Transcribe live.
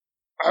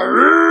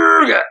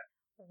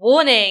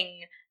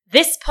Warning!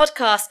 This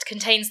podcast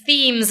contains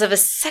themes of a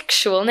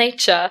sexual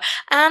nature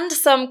and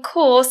some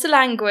coarse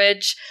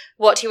language.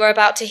 What you are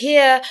about to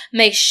hear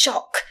may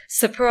shock,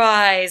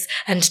 surprise,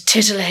 and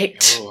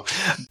titillate. Oh.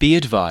 Be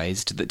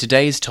advised that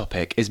today's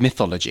topic is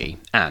mythology,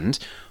 and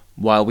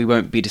while we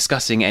won't be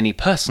discussing any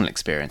personal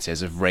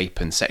experiences of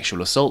rape and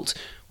sexual assault,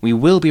 we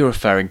will be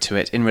referring to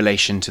it in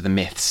relation to the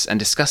myths and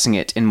discussing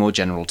it in more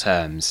general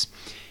terms.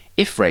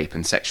 If rape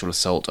and sexual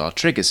assault are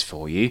triggers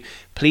for you,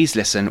 please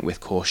listen with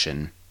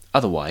caution.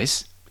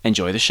 Otherwise,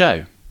 enjoy the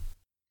show.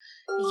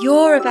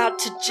 You're about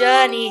to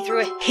journey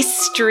through a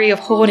history of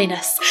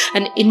horniness,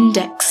 an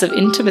index of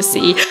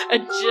intimacy, a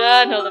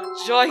journal of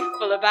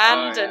joyful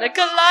abandon, a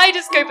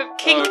kaleidoscope of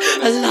kink,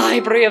 a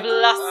library of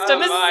lust, a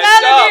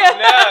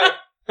misogyny.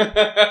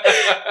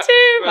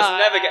 Too much. We'll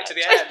never get to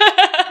the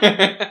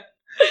end.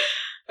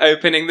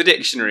 Opening the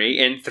dictionary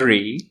in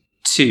 3,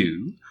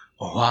 2,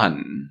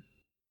 1.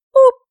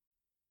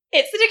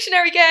 It's the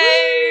dictionary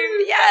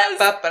game! Yes!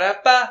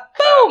 Ba-ba-da-ba.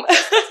 Boom!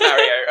 That's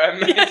Mario.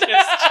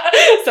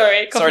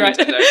 Sorry, copyright.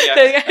 Nintendo, yeah.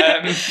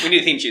 There we go. We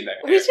need a theme tune, though.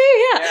 We do,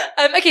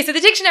 yeah. Okay, so the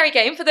dictionary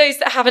game, for those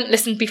that haven't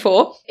listened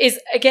before, is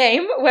a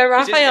game where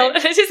Raphael...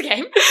 It is a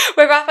game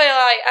where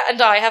Raphael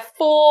and I have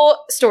 4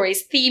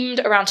 stories themed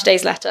around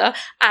today's letter,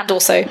 and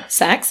also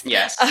sex.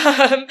 Yes.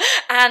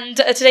 And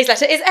today's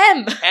letter is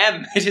M.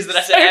 M. It is the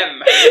letter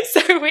M.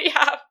 So we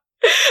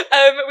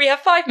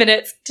have 5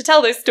 minutes to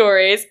tell those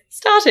stories,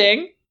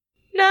 starting...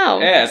 now.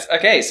 Yes,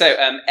 okay, so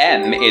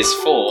M is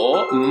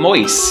for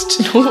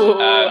moist. Ooh,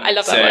 I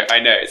love that word. I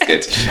know, it's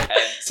good.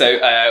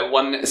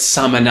 One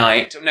summer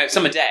night, no,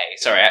 summer day,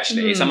 sorry,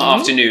 actually, summer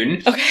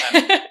afternoon,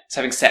 Okay.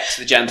 having sex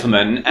with a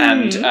gentleman,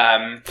 and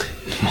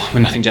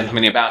nothing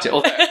gentlemanly about it,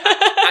 although,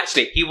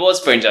 actually, he was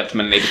very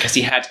gentlemanly because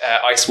he had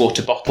ice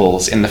water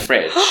bottles in the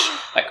fridge,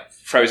 like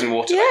frozen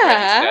water, like,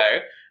 ready to go.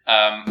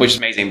 Which is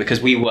amazing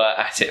because we were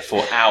at it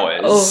for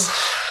hours.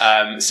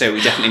 So we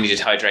definitely needed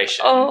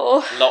hydration.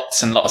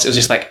 Lots and lots. It was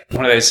just like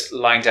one of those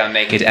lying down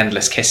naked,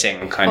 endless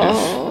kissing kind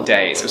of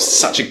days. It was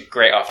such a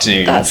great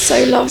afternoon. That's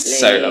so lovely.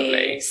 So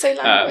lovely. So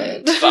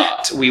languid.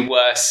 But we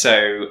were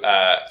so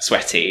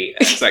sweaty.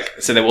 It's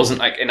like, so there wasn't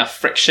like enough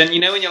friction,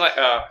 you know, when you're like,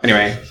 oh.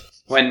 Anyway,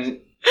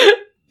 when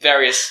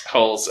various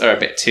holes are a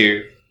bit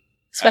too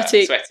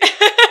sweaty.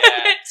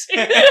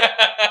 Yeah.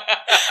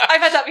 I've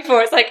had that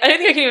before. It's like, I don't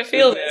think I can even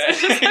feel this.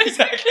 It's just like,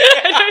 Exactly.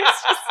 I know,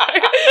 it's just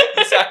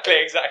so...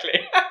 Exactly.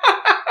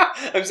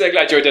 I'm so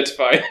glad you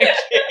identified. Thank you.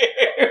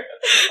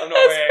 I'm not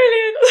That's wearing...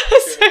 brilliant.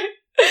 That's so...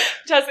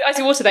 It has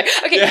icy water though.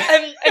 Okay,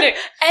 Yeah. I know.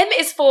 M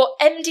is for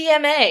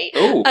MDMA.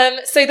 Ooh.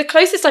 So the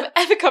closest I've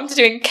ever come to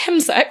doing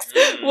chemsex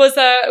was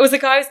a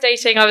guy I was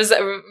dating. I was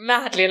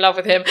madly in love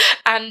with him,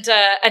 and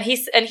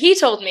he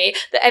told me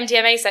that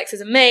MDMA sex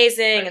is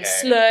amazing and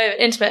slow and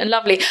intimate and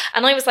lovely.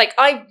 And I was like,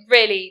 I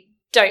really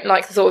don't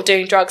like the thought of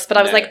doing drugs, but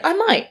I was like, I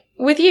might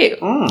with you.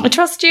 I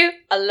trust you.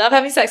 I love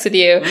having sex with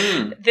you.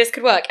 This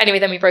could work. Anyway,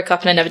 then we broke up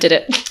and I never did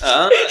it.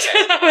 Oh,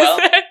 okay. Well,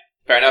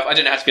 fair enough. I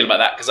don't know how to feel about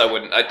that because I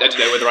wouldn't. I don't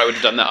know whether I would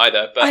have done that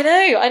either. But I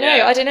know.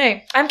 Yeah. I don't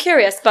know. I'm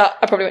curious, but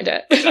I probably won't do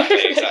it.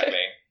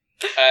 Exactly.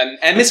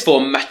 M is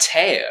for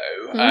Matteo.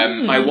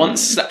 I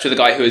once slept with a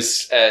guy who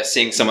was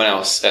seeing someone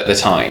else at the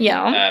time.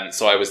 Yeah.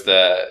 So I was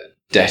the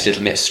dirty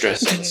little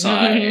mistress on the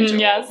side.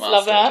 Yes, master,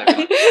 love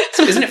that.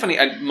 So isn't it funny?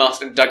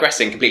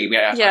 Digressing completely, we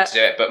don't have time to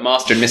do it. But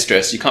master and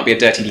mistress, you can't be a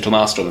dirty little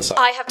master on the side.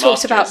 I have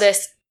talked about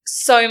this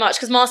so much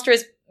because master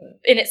is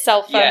in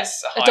itself a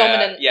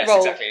dominant yes, well,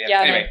 exactly.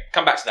 Yeah. Anyway,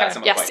 come back to that at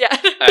some point. Yeah.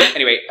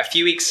 Anyway, a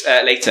few weeks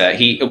later,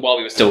 while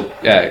we were still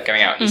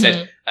going out, he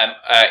said,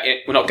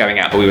 we're not going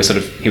out, but we were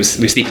we were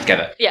sleeping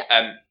together.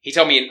 Yeah. He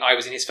told me I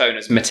was in his phone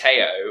as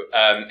Matteo,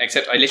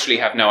 except I literally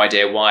have no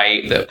idea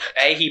why.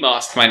 A, he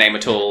masked my name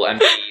at all, and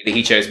B, that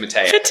he chose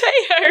Matteo. Matteo.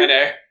 I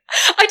know.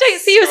 I don't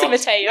see you as a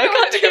Matteo. No,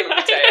 I think I'm a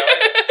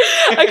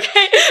Matteo.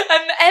 Okay.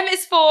 M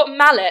is for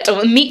mallet,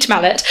 or meat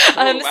mallet.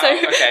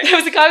 There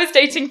was a guy I was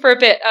dating for a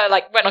bit,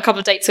 went on a couple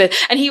of dates with,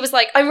 and he was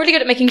like, I'm really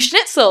good at making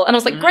schnitzel. And I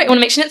was like, great, I want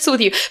to make schnitzel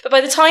with you. But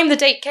by the time the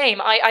date came,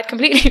 I'd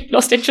completely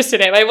lost interest in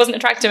him. I wasn't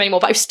attracted to him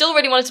anymore, but I still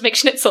really wanted to make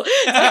schnitzel.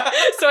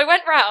 So I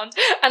went round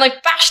and I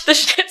bashed the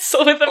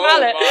schnitzel with the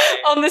mallet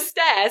on the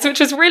stairs, which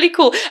was really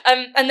cool.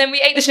 And then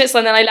we ate the schnitzel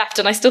and then I left,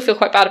 and I still feel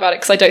quite bad about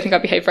it because I don't think I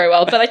behaved very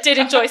well. But I did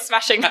enjoy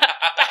smashing that.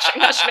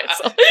 That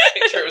schnitzel.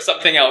 Picture it was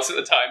something else at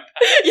the time.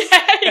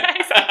 yeah,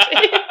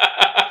 exactly.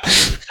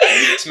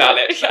 Meat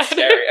mallet, that's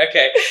scary.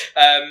 Okay,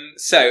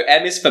 so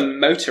M is for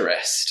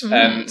motorist.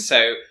 There was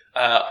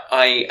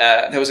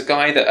a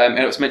guy that, and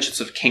it was mentioned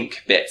sort of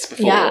kink bits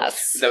before.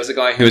 Yes. There was a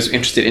guy who was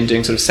interested in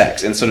doing sort of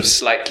sex in sort of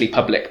slightly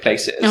public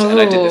places, and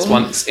I did this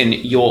once in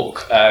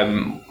York.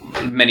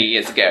 Many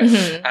years ago,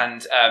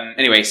 and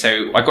anyway,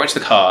 so I got into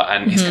the car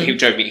and he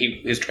drove me.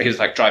 He was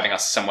like driving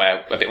us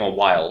somewhere a bit more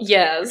wild,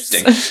 yes.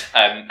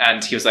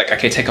 And he was like,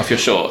 "Okay, take off your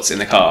shorts in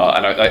the car."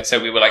 And so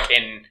we were like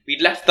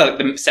we'd left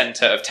the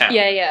centre of town,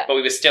 but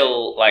we were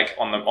still like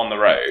on the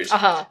road,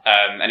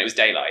 and it was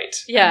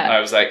daylight. Yeah, I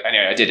was like,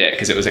 anyway, I did it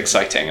because it was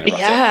exciting and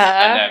erotic.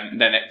 Yeah,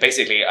 and then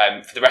basically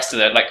for the rest of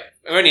the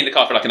we were only in the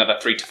car for like another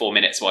 3 to 4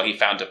 minutes while he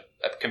found a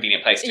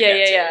convenient place to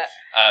get to.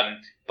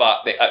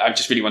 But I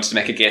just really wanted to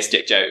make a gear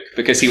stick joke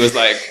because he was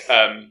like,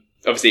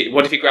 obviously,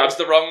 what if he grabs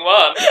the wrong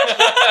one?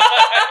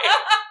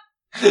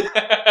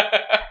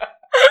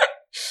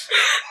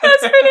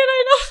 That's brilliant.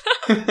 I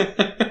love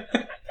that.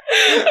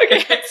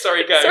 Okay.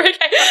 Sorry, go. Sorry,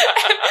 okay.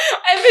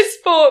 M is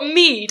for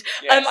mead.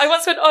 Yes. I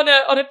once went on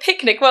a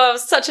picnic. Well, it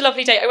was such a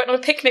lovely day. I went on a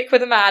picnic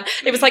with a man.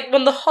 It was like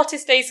one of the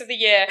hottest days of the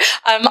year.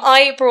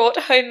 I brought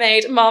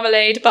homemade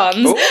marmalade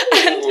buns,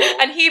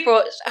 and he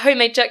brought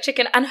homemade jerk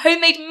chicken and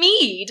homemade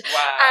mead.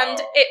 Wow.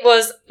 And it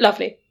was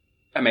lovely.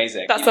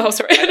 Amazing. That's the whole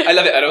story. I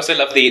love it. I also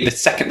love the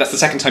second. That's the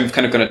second time you've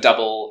kind of gone a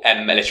double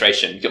M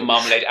alliteration. You've got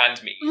marmalade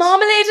and mead.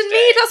 Marmalade and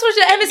mead. That's what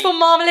it is. M is for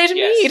marmalade and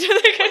mead.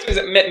 What was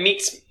it?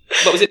 Meat.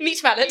 What was it?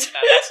 Meat mallet.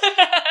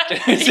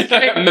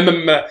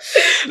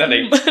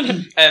 Lovely.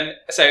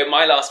 So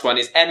my last one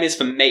is M is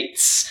for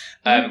mates,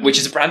 which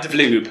is a brand of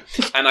lube,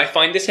 and I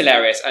find this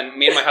hilarious. And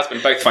me and my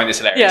husband both find this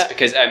hilarious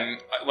because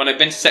when I've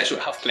been to sexual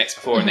health clinics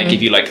before, and they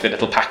give you like the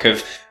little pack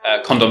of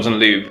condoms and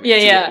lube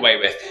to walk away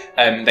with,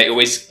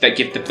 they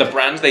give the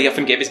brand they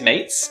often give is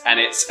mates,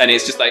 and it's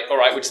just like, all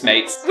right, we're just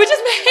mates. We're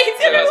just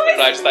mates. So that's what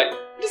I just like.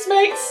 We're just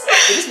mates.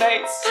 It's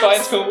fine,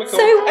 it's cool, we're cool.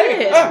 So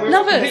weird.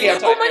 Love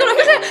it. Oh my god, I'm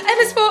going to M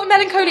is for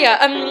melancholia.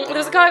 There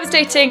was a guy I was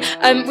dating.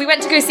 We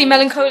went to go see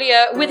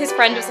Melancholia with his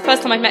friend. It was the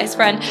first time I met his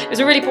friend. It was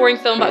a really boring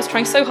film, but I was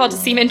trying so hard to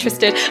seem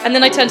interested. And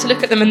then I turned to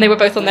look at them and they were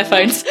both on their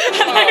phones.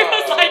 And I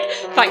was like,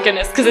 thank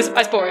goodness, because it's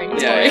boring.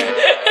 It's boring.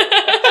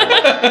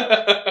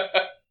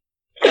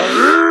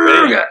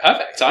 Brilliant.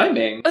 Perfect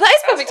timing. Oh, that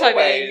is perfect timing.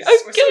 Always.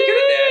 Oh, We're so good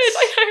at this.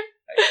 I know. Okay.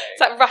 It's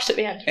that rush at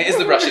the end. It is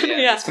the rush at the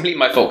end. Yeah. It's completely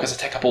my fault because I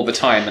take up all the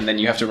time and then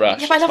you have to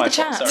rush. Yeah, but I love It's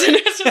the my chat. fault, sorry.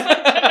 It's just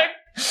like,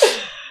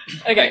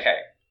 no. Okay. Okay.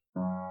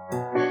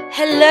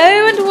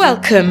 Hello and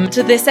welcome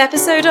to this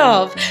episode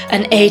of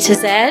An A to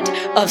Z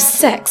of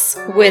Sex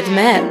with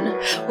Men,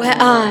 where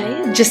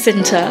I,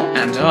 Jacinta,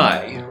 And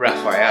I,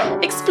 Raphael.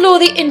 explore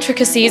the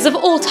intricacies of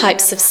all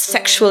types of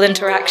sexual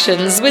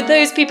interactions with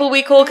those people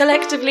we call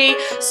collectively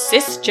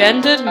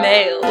cisgendered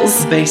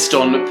males. Based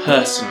on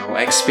personal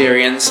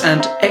experience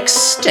and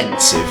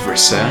extensive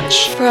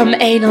research. From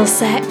anal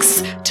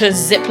sex to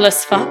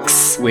zipless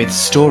fucks, With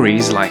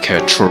stories like a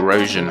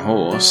Trojan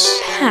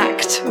horse.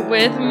 packed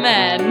with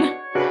men.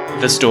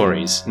 The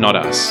stories, not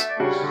us.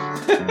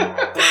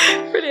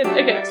 Brilliant,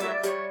 okay.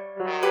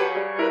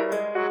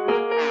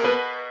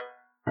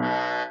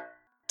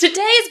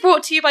 Today is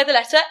brought to you by the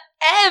letter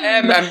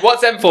M. And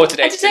what's M for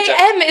today? And today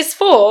M is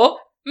for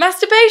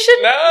masturbation?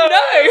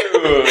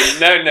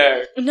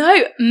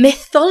 No,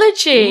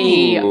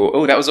 mythology.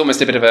 Ooh, that was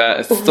almost a bit of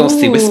a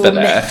saucy whisper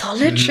there.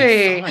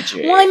 Mythology.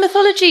 Why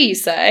mythology, you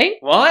say?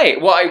 Why?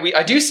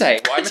 I do say,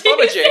 why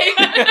mythology?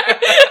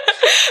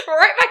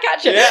 Right back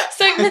at you. Yeah.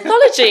 So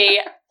mythology,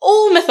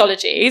 all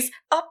mythologies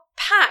are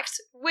packed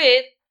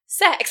with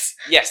sex.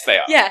 Yes, they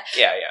are. Yeah.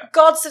 Yeah.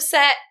 Gods of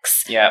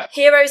sex. Yeah.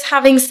 Heroes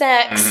having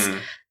sex. Mhm.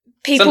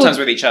 People Sometimes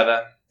with each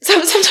other.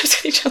 sometimes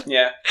with each other.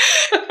 Yeah.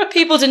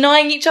 People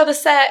denying each other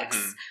sex.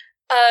 Mhm.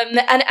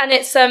 And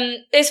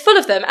it's full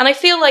of them. And I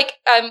feel like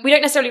we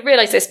don't necessarily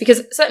realise this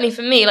because certainly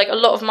for me, like a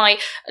lot of my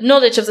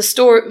knowledge of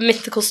the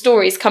mythical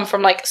stories come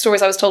from like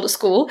stories I was told at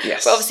school.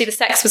 Yes. But obviously the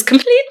sex was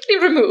completely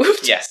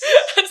removed. Yes.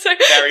 And so,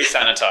 Very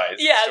sanitized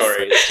Yes.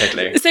 stories,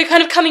 totally. so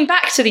kind of coming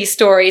back to these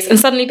stories and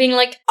suddenly being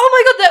like, oh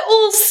my god, they're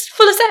all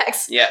full of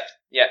sex. Yeah.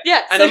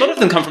 Yeah. And a lot of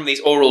them come from these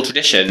oral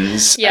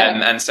traditions. Yeah.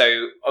 And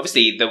so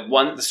obviously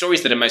the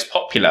stories that are most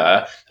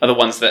popular are the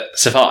ones that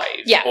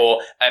survive. Yeah.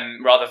 Or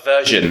rather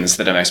versions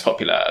that are most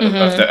popular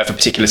of a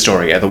particular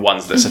story are the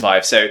ones that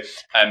survive. So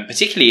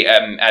particularly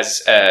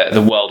as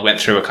the world went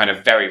through a kind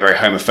of very, very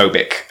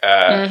homophobic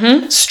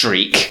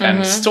streak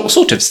and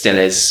sort of still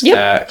is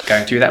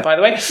going through that, by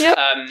the way. Yep.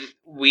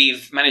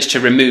 We've managed to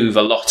remove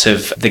a lot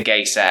of the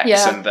gay sex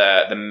Yeah. and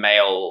the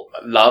male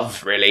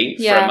love, really,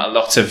 Yeah. from a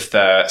lot of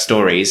the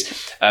stories.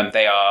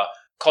 They are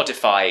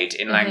codified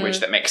in language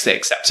that makes it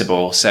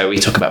acceptable. So we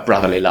talk about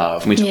brotherly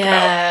love, and we talk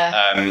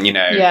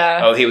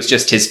about, oh, he was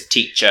just his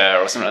teacher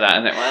or something like that.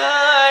 And then, well,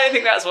 I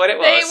think that's what it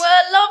was. They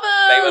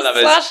were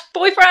lovers. /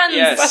 boyfriends.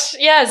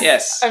 Yes.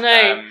 Yes. I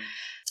know.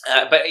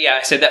 But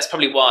yeah, so that's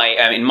probably why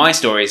in my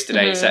stories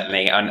today,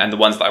 certainly, and the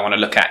ones that I want to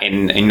look at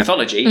in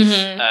mythology,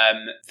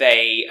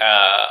 they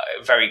are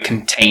very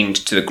contained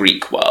to the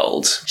Greek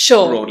world,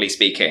 broadly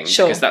speaking,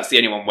 because that's the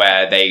only one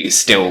where they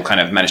still kind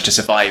of managed to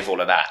survive all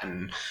of that,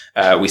 and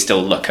we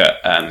still look at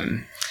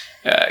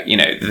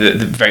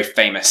the very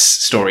famous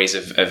stories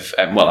of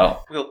I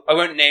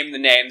won't name the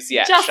names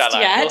yet, Just shall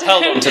I? yet. We'll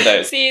hold on to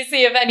those. See if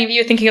any of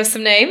you are thinking of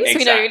some names.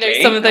 Exactly. We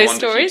know some of I those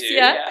wonder if stories. you do.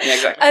 Yeah,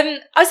 exactly.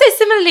 I would say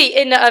similarly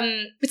in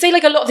we'd say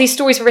like a lot of these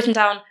stories were written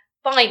down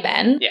by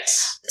men.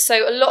 Yes.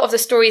 So a lot of the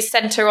stories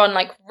center on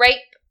like rape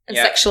and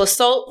sexual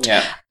assault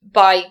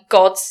by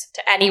gods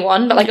to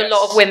anyone, but like a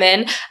lot of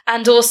women,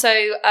 and also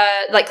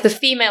like the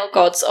female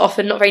gods are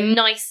often not very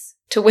nice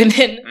to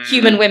women,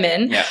 human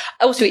women,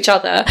 or to each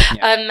other.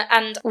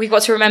 And we've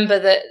got to remember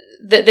that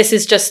that this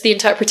is just the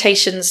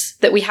interpretations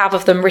that we have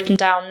of them written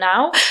down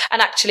now.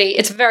 And actually,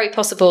 it's very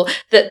possible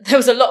that there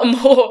was a lot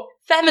more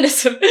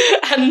feminism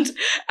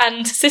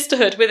and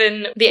sisterhood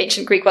within the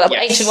ancient Greek world,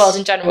 ancient world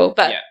in general.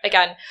 But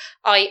again,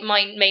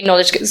 my main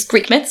knowledge is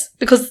Greek myths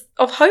because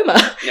of Homer,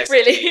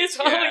 really, as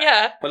well.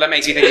 Yeah. Well, that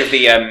makes me think of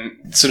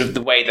the sort of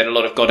the way that a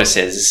lot of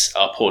goddesses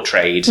are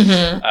portrayed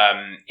in.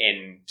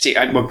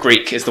 Well,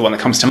 Greek is the one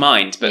that comes to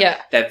mind, but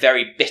they're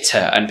very bitter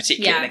and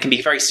particularly they can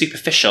be very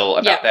superficial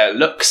about their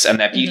looks and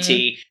their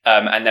beauty.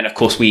 And then, of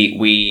course,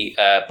 we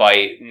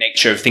by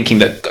nature of thinking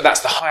that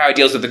that's the high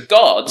ideals of the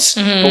gods,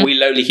 but we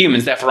lowly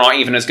humans therefore aren't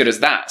even as good as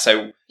that.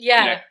 So. You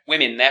know,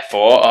 women,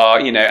 therefore, are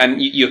and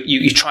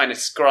you try and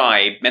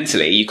ascribe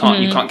mentally. You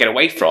can't get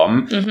away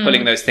from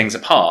pulling those things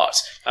apart.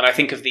 And I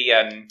think of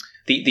the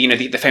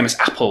famous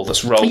apple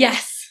that's rolled.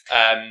 Yes.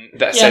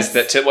 That says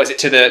that was it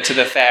to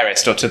the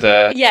fairest or to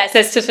the it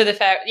says to the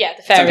fair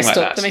the fairest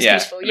or the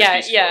most beautiful.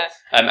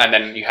 And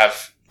then you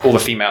have all the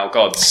female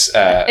gods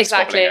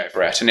exactly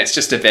over it, and it's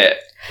just a bit.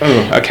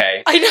 Oh,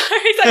 okay. I know.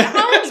 It's like,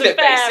 how the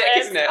fairest,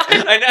 isn't it?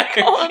 I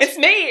know. God. It's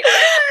me.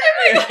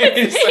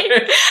 It's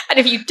me. And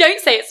if you don't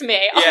say it's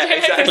me,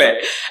 exactly.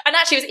 And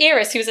actually, it was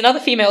Eris, who was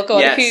another female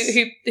god, who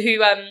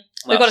the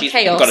god of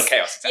chaos. The god of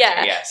chaos.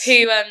 Exactly,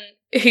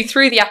 who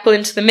threw the apple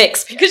into the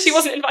mix because she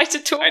wasn't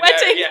invited to a wedding.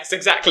 Know, yes,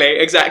 exactly.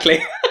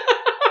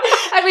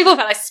 And we've all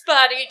felt like,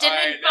 Spurdy, you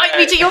didn't invite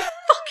me to your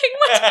fucking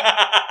wedding.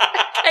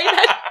 Okay,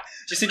 then.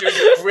 Just doing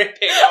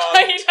gripping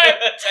on the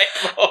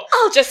table.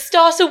 I'll just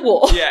start a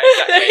war. Yeah,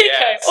 exactly. There you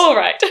go. All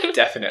right.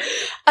 Definitely.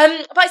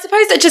 But I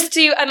suppose that just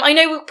to, I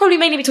know we'll probably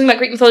mainly be talking about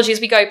Greek mythology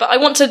as we go, but I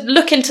want to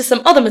look into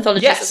some other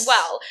mythologies as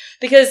well,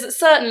 because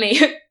certainly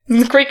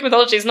Greek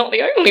mythology is not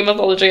the only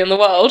mythology in the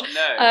world.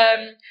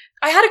 No.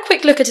 I had a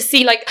quick look to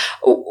see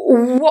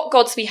what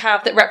gods we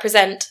have that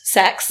represent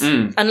sex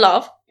and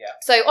love. Yeah.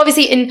 So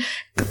obviously in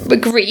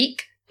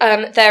Greek,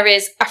 there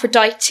is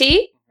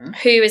Aphrodite,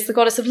 who is the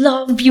goddess of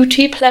love,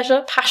 beauty,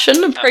 pleasure,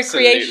 passion, and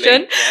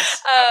procreation.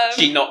 Yes. How could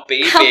she not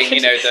be,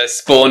 being the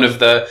spawn of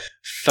the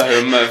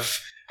foam of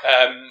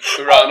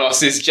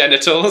Uranos's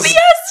genitals?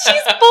 Yes,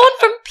 she's born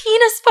from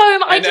penis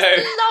foam. I just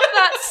love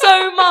that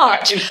so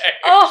much.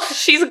 Oh,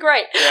 she's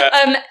great.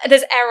 Yeah.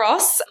 There's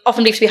Eros,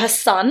 often believed to be her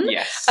son,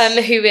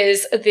 who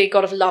is the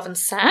god of love and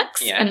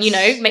sex, and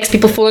makes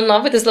people fall in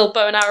love with his little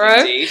bow and arrow.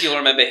 Indeed, you'll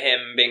remember him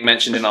being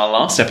mentioned in our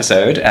last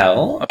episode,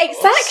 El.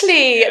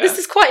 Exactly. This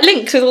is quite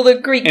linked with all the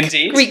Greek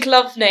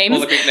love names.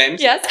 All the Greek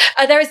names. Yes.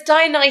 There is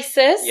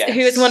Dionysus, who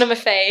is one of my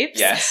faves.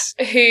 Yes.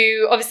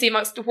 Who, obviously,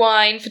 amongst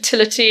wine,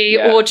 fertility,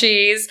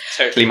 orgies.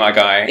 Totally my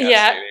guy.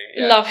 Yeah.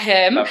 Love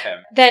him. Love him.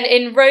 Then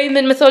in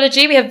Roman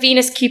mythology, we have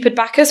Venus, Cupid,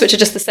 Bacchus, which are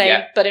just the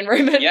same, but in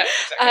Roman. Yeah,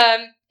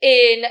 exactly.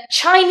 In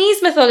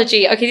Chinese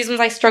mythology, okay, these ones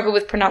I struggle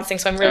with pronouncing,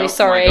 so I'm really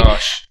sorry. Oh my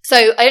gosh. So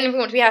I don't even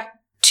want to have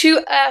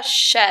Tu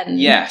Shen.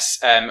 Yes,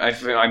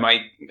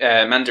 my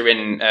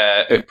Mandarin,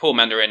 poor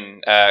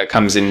Mandarin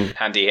comes in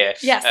handy here.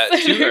 Yes.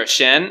 Tu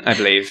Shen, I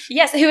believe.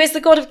 Yes, who is the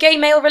god of gay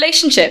male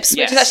relationships,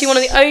 which is actually one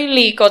of the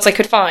only gods I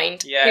could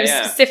find. Who is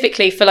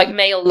specifically for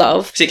male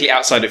love. Particularly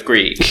outside of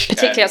Greek.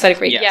 Outside of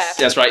Greek, yes,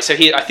 that's right. So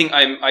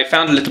I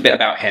found a little bit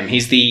about him.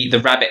 He's the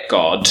rabbit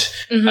god.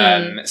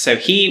 So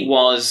he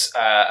was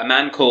a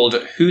man called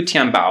Hu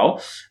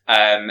Tianbao.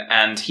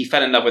 And he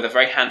fell in love with a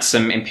very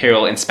handsome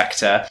imperial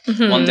inspector.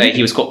 One day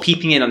he was caught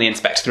peeping in on the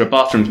inspector through a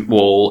bathroom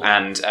wall,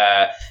 and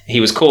he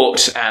was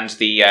caught, and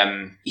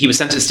he was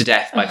sentenced to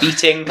death by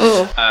beating.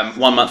 1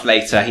 month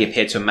later, he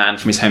appeared to a man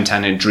from his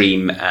hometown in a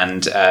dream,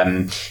 and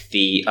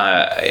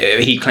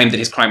he claimed that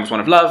his crime was one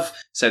of love.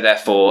 So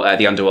therefore,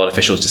 the underworld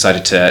officials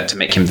decided to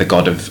make him the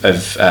god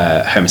of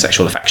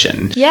homosexual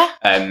affection. Yeah,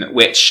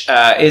 which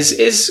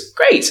is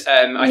great.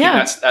 I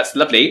think that's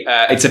lovely.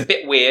 It's a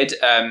bit weird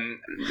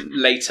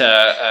later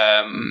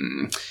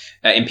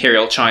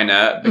imperial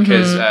China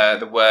because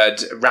the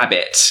word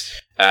rabbit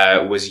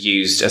was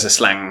used as a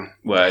slang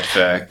word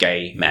for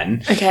gay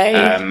men. Okay,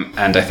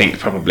 and I think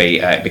probably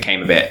it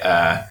became a bit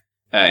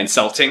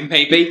insulting,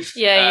 maybe.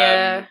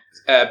 Yeah.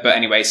 But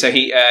anyway, so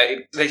he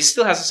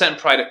still has a certain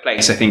pride of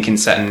place, I think, in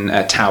certain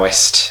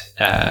Taoist.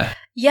 I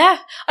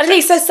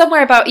think it says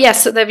somewhere about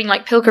that there have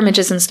been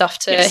pilgrimages and stuff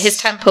to his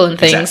temple and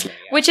things,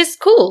 which is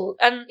cool.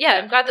 And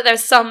I'm glad that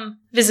there's some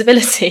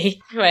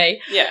visibility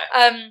anyway. Yeah.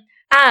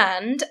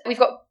 And we've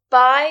got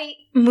Bai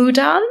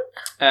Mudan.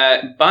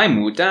 Bai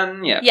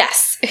Mudan, yeah.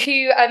 Yes,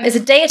 who is a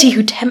deity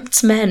who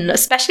tempts men,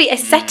 especially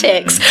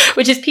ascetics,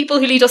 which is people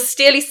who lead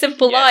austerely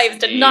simple lives,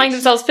 denying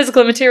themselves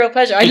physical and material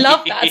pleasure. I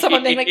love that.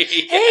 Someone being like,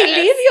 hey,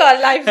 leave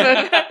your life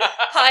of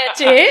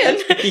piety and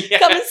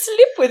come and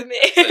sleep with me.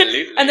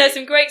 Absolutely. And there's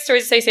some great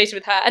stories associated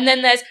with her. And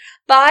then there's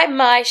Bai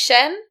Mei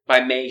Shen.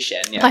 Bai Mei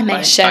Shen, yeah. Bai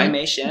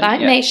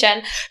Mei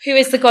Shen, who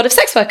is the god of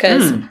sex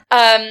workers.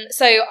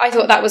 So I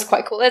thought that was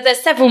quite cool.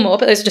 There's several more,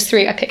 but those are just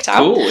three I picked out.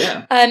 Cool,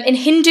 yeah. In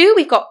Hindu,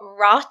 we've got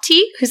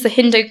Rati, who's the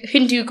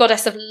Hindu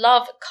goddess of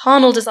love,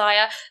 carnal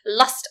desire,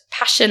 lust,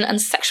 passion,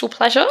 and sexual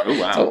pleasure. Oh,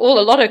 wow. So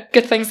a lot of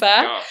good things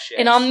there. Gosh, yes.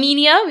 In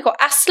Armenia, we've got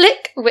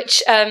Aslik,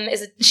 which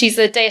she's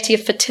the deity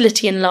of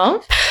fertility and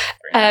love.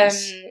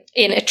 nice.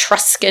 In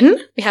Etruscan,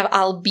 we have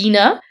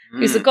Albina,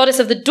 who's the goddess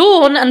of the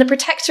dawn and the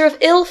protector of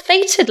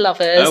ill-fated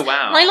lovers. Oh,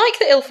 wow. And I like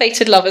that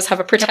ill-fated lovers have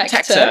a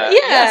protector. Yeah. Yeah.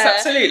 Yes,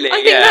 absolutely.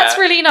 I think that's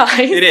really nice.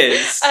 It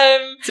is.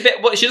 It's a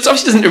bit. Well, she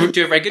obviously doesn't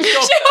do a very good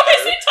job. She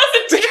obviously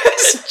doesn't do a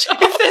good job.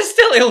 If they're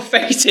still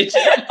ill-fated,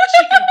 not much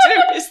she can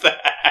do, is there?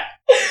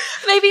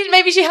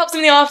 Maybe she helps them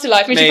in the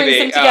afterlife. Maybe she brings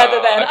them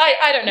together then. Okay.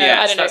 I don't know.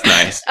 Yes, I don't know.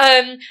 That's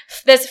nice.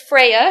 There's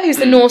Freya, who's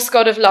the Norse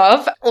god of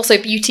love. Also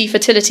beauty,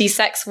 fertility,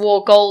 sex,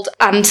 war, gold,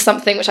 and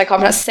something which I can't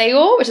pronounce.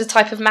 Seor, which is a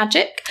type of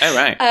magic. Oh,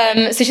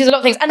 right. So she's a lot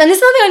of things. And then there's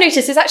another thing I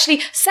noticed is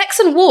actually sex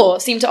and war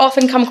seem to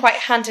often come quite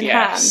hand in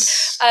hand,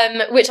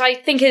 which I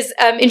think is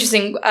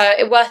interesting,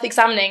 worth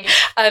examining.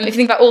 If you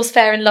think about all's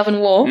fair in love and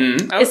war,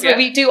 where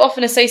we do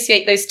often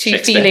associate those two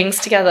feelings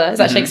together. Is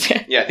that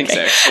Shakespeare? Yeah, I think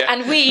so. Yeah.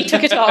 And we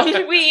took it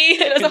on. We,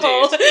 as a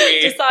whole,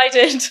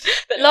 decided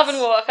that love and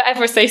war are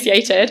forever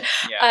associated.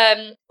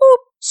 Yeah.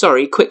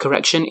 Sorry, quick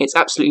correction. It's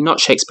absolutely not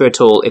Shakespeare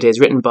at all. It is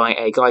written by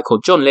a guy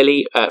called John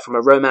Lilly from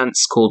a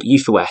romance called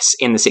Euphues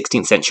in the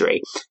 16th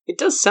century. It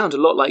does sound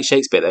a lot like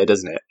Shakespeare, though,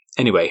 doesn't it?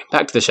 Anyway,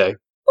 back to the show.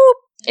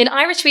 In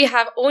Irish, we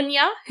have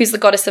Anya, who's the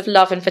goddess of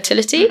love and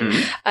fertility.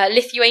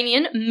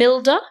 Lithuanian,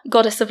 Milda,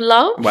 goddess of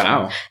love.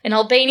 Wow. In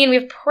Albanian, we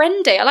have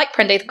Prende. I like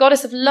Prende, the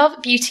goddess of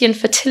love, beauty, and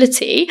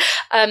fertility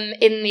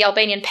in the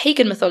Albanian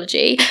pagan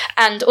mythology,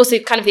 and also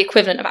kind of the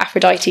equivalent of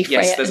Aphrodite,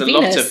 Freya, yes, there's and a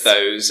Venus. lot of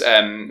those.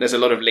 There's a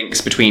lot of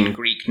links between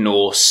Greek,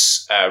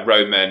 Norse,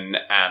 Roman,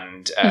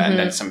 and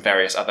then some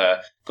various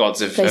other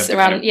gods of Based kind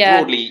around, of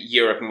broadly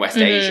Europe and West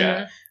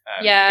Asia.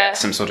 Yeah. Get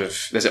some sort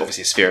of. There's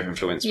obviously a sphere of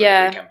influence from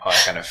Yeah. the Greek Empire,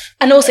 kind of.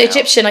 And also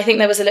Egyptian, I think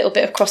there was a little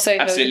bit of crossover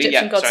Absolutely, with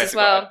Egyptian gods Sorry, I as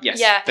forgot. well. Yes,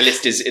 Yeah. the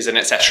list is an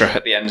etc.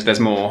 at the end.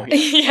 There's more.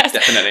 Yes.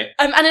 Definitely.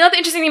 And another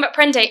interesting thing about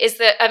Prende is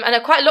that,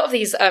 and quite a lot of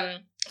these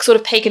sort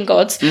of pagan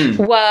gods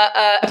were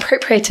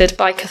appropriated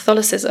by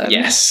Catholicism.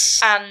 Yes.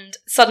 And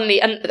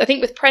suddenly, and I think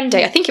with Prende,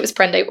 I think it was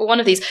Prende, or one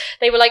of these,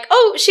 they were like,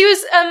 oh, she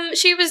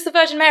was the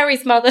Virgin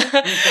Mary's mother,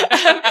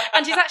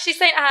 and she's actually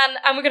Saint Anne,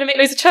 and we're going to make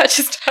loads of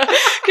churches to her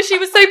because she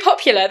was so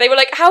popular. They were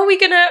like, how are we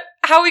gonna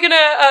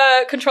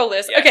control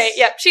this? Yes. Okay,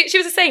 yeah, she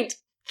was a saint.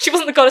 She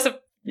wasn't the goddess of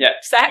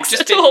sex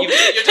You're at all.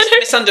 You're just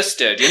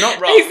misunderstood. You're not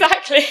wrong.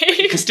 Exactly. But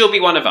you can still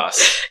be one of us.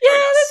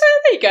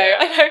 There you go.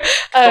 I know.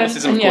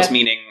 Catholicism, of course,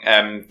 meaning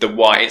the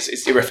wide.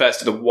 It refers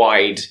to the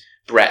wide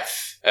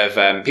breadth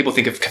of. People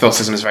think of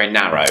Catholicism as very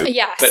narrow.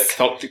 Yes.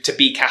 But to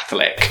be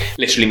Catholic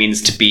literally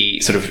means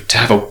to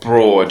have a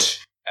broad.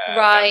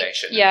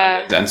 Foundation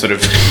and sort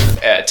of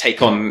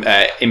take on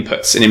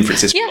inputs and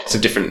inferences from lots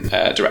of different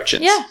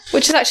directions. Yeah,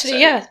 which is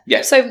actually So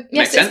yes,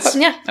 makes sense.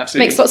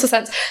 Absolutely makes lots of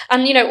sense.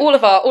 And all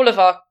of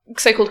our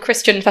so-called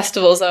Christian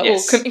festivals are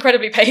all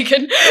incredibly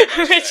pagan,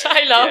 which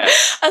I love.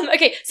 Yes.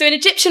 Okay, so in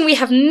Egyptian we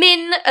have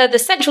Min, the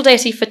central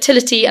deity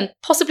fertility and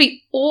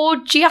possibly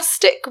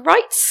orgiastic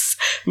rites.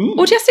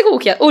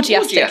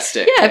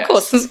 Orgiastic. Yeah, of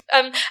course.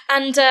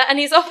 And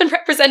he's often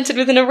represented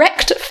with an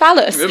erect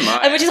phallus,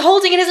 which is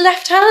holding in his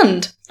left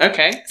hand.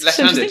 Okay,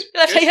 left-handed.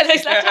 Left-handed,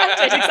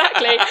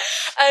 exactly.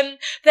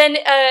 Then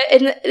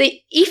in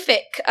the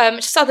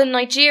Efik, southern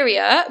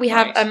Nigeria, we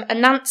have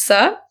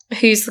Anansa,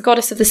 who's the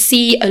goddess of the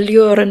sea,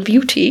 allure, and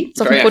beauty. It's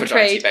often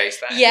portrayed.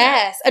 Based,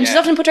 yes, and she's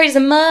often portrayed as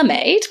a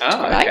mermaid.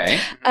 Oh, okay.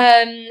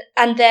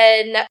 And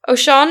then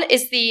Oshan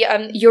is the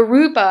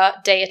Yoruba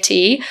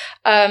deity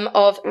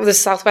of the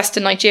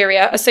southwestern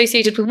Nigeria,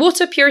 associated with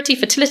water, purity,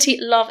 fertility,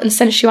 love, and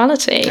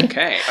sensuality.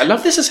 Okay, I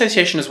love this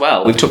association as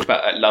well. We've talked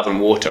about love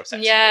and water.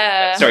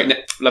 Yeah.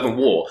 Love and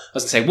war. I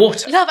was going to say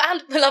water. Love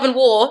and war. Love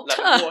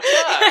and water.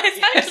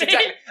 Yes,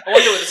 exactly. I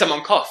wonder whether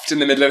someone coughed in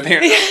the middle of the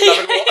love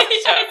and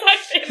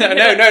water.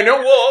 No,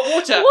 not war.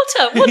 Water.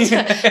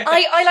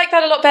 I like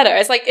that a lot better.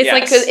 It's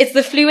it's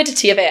the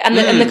fluidity of it and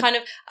the kind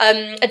of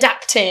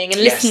adapting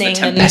and listening, the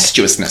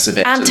tempestuousness of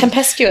it, and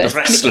tempestuous, the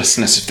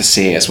restlessness of the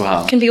sea as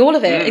well. Can be all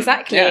of it.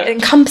 Exactly. Yeah. It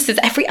encompasses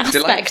every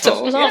aspect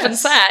of love and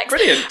sex.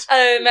 Brilliant.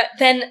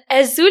 Then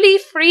Ezuli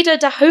Frida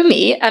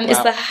Dahomey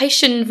is the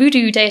Haitian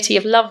voodoo deity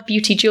of love,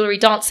 beauty, jewelry,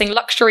 dancing,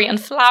 luxury, and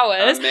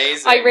flowers.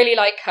 Amazing. I really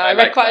like her. I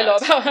read quite a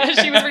lot about her.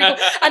 She was really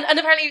cool. And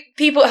apparently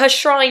her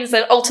shrines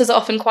and altars are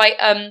often quite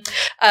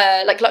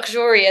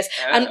luxurious.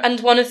 And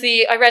one of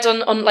the, I read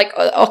on like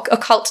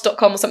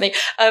occult.com or something,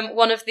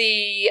 one of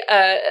the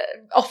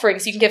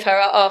offerings you can give her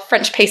are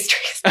French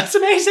pastries. That's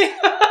amazing.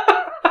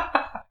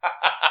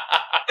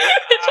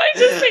 Which I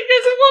just think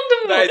is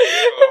wonderful. That is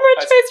beautiful.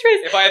 French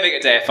pastries. If I ever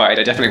get deified,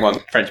 I definitely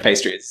want French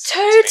pastries.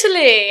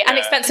 Totally. And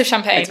expensive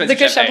champagne. The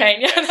good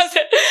champagne. Yeah, that's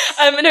it.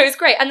 No, it's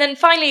great. And then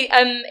finally,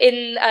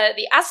 in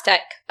the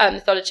Aztec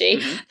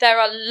mythology, there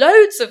are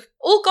loads of,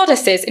 all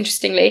goddesses,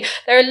 interestingly.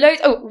 There are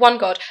loads, one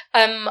god,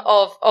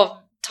 of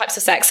types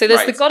of sex. So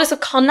there's the goddess of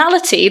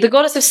carnality, the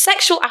goddess of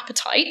sexual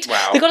appetite,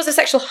 the goddess of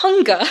sexual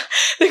hunger,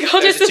 the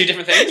goddess Those are two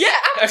different things? Yeah,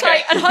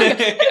 appetite and hunger. A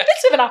bit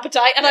of an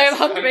appetite, and I am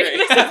hungry.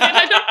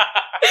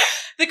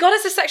 The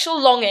goddess of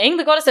sexual longing,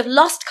 the goddess of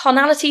lust,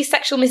 carnality,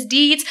 sexual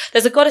misdeeds.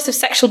 There's a goddess of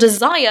sexual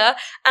desire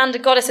and a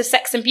goddess of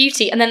sex and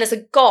beauty. And then there's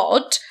a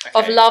god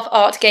of love,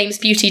 art, games,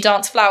 beauty,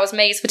 dance, flowers,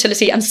 maize,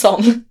 fertility, and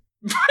song.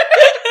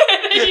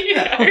 you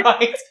go.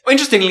 Right. Well,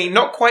 interestingly,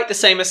 not quite the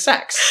same as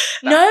sex.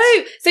 No,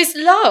 so it's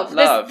love.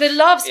 Love. There's the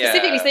love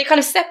specifically. Yeah. So they kind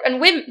of separate.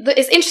 And women,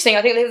 it's interesting.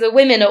 I think the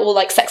women are all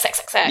like sex.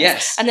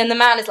 Yes. And then the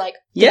man is like,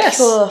 the Yes.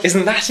 pure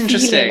Isn't that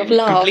interesting? feeling of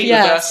love. Complete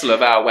Yes. reversal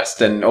of our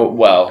Western, or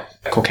well,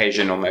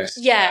 Caucasian almost.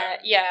 Yeah.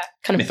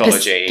 Kind of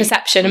Mythology.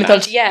 perception and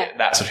mythology. Yeah.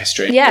 That sort of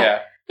history. Yeah.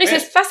 No, so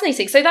it's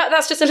fascinating. So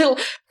that's just a little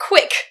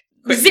quick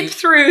zip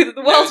through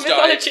the world's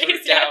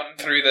mythologies. Down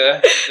through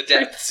the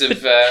depths of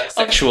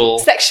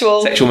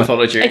sexual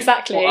mythology.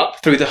 Exactly. Or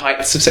up through the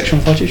heights of sexual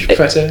mythology. If you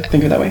prefer to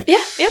think of it that way.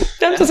 Yeah.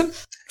 That's awesome.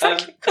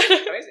 Exactly.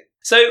 Amazing.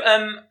 So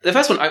the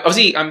first one,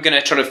 obviously, I'm going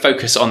to try to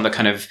focus on the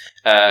kind of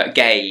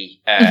gay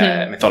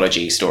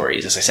mythology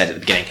stories, as I said at the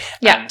beginning.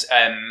 Yeah.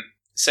 And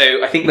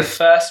so I think the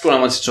first one I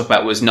wanted to talk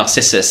about was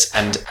Narcissus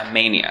and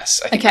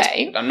Amanias. I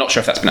think I'm not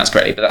sure if that's pronounced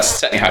correctly, but that's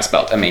certainly how it's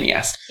spelled,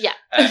 Amanias. Yeah.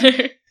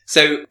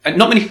 So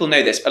not many people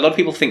know this, but a lot of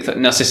people think that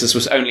Narcissus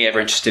was only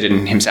ever interested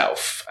in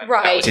himself. And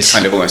right. That was his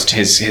kind of almost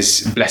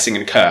his blessing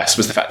and curse,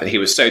 was the fact that he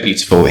was so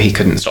beautiful that he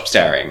couldn't stop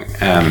staring.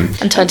 And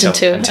turned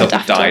until into he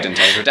died and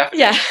turned into a daffodil.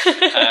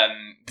 Yeah.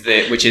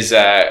 Which is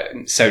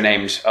so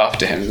named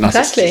after him,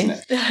 Narcissus,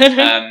 isn't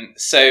it?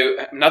 So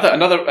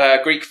another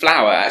Greek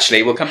flower,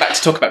 actually. We'll come back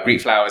to talk about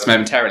Greek flowers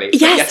momentarily.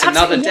 Yes, yet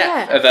another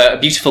death of a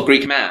beautiful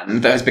Greek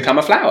man that has become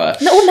a flower.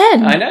 And all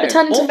men. I know.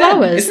 Turn into all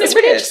flowers. Men. It's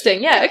really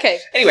interesting. Yeah, okay.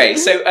 Anyway,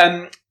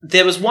 so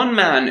there was one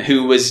man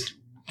who was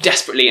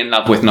desperately in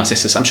love with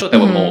Narcissus. I'm sure there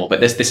were more,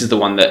 but this is the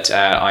one that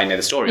I know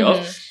the story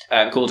of.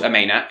 Called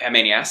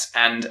Amanias,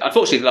 and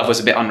unfortunately the love was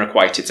a bit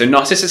unrequited. So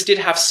Narcissus did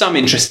have some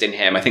interest in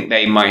him. I think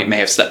they may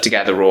have slept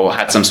together or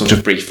had some sort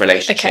of brief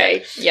relationship.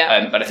 Okay,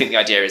 yeah. But I think the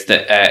idea is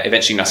that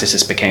eventually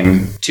Narcissus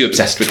became too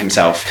obsessed with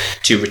himself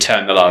to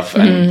return the love,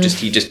 and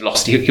he just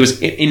lost. He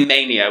was in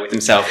mania with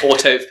himself.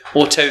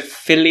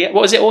 Autophilia.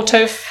 What was it? Do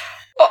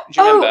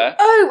you remember?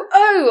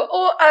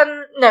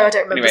 No, I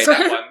don't remember. Anyway,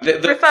 that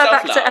one. Refer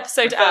back to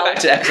episode L. Back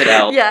to episode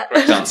L. Yeah.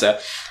 Correct answer.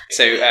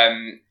 So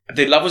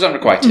the love was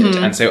unrequited,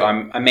 and so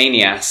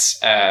Amanias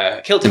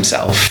killed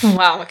himself.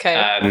 Wow, okay.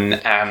 And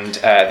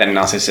then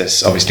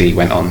Narcissus obviously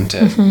went on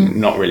to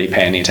not really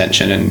pay any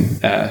attention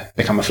and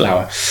become a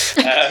flower.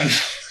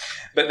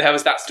 But there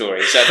was that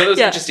story. So I thought it was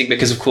interesting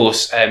because, of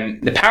course,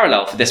 the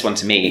parallel for this one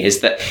to me is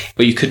that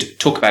you could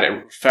talk about it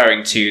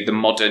referring to the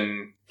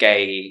modern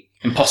gay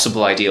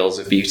impossible ideals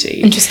of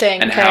beauty.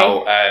 Interesting. And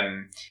how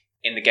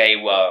in the gay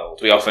world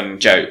we often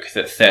joke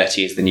that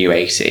 30 is the new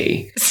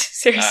 80.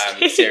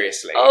 Seriously?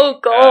 Seriously. Oh,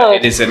 God.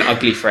 It is an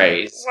ugly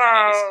phrase.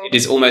 Wow. It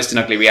is almost an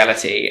ugly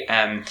reality.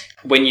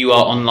 When you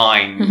are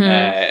online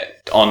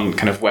on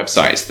kind of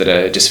websites that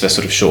are just for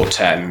sort of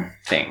short-term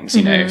things,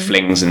 you know,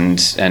 flings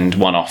and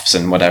one-offs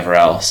and whatever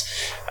else.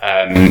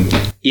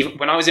 Even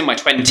when I was in my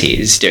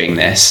 20s doing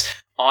this,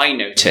 I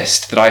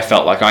noticed that I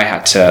felt like I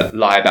had to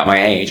lie about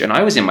my age, and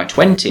I was in my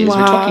 20s. Wow.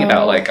 We're talking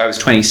about I was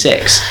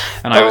 26,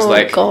 and I was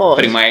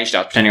putting my age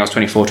down, pretending I was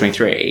 24,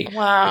 23.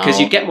 Wow. Because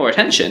you get more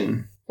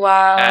attention.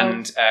 Wow.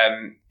 And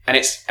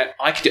it's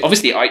I could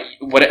obviously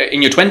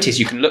in your 20s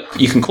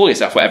you can call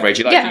yourself whatever age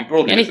you like. Yeah, you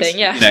broadly anything.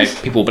 Yeah. You know,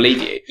 people will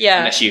believe you. Yeah.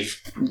 Unless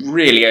you've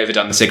really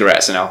overdone the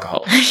cigarettes and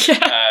alcohol.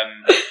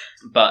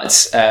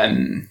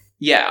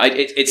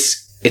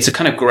 It's a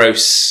kind of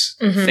gross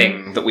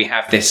thing that we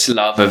have this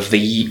love of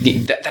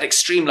that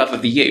extreme love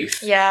of the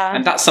youth. Yeah.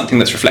 And that's something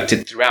that's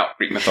reflected throughout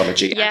Greek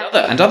mythology Yeah.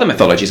 and other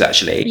mythologies,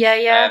 actually.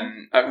 Yeah.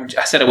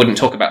 I said I wouldn't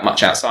talk about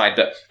much outside,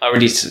 but I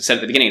already said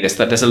at the beginning of this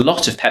that there's a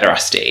lot of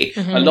pederasty,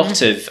 a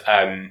lot of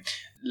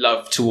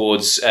love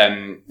towards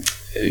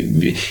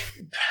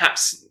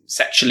perhaps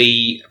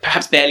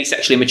barely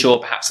sexually mature,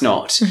 perhaps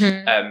not,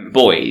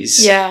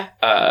 boys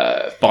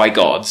by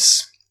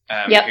gods.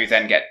 Who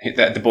then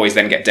the boys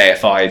then get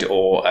deified,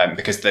 or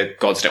because the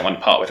gods don't want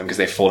to part with them because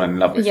they've fallen in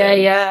love with them.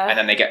 And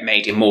then they get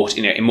made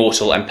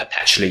immortal and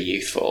perpetually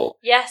youthful.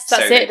 Yes,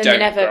 that's so it. Then they you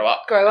never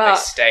grow up.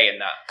 They stay in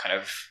that kind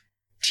of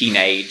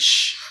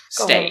teenage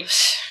state,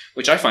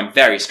 which I find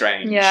very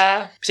strange.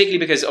 Yeah. Particularly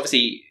because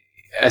obviously,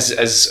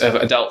 as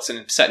adults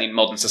and certainly in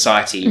modern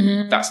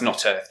society, that's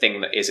not a thing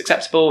that is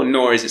acceptable,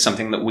 nor is it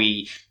something that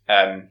we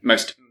the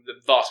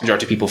vast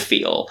majority of people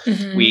feel.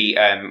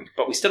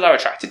 But we still are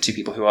attracted to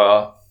people who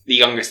are the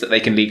youngest that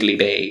they can legally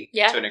be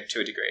to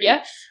a degree.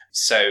 Yeah.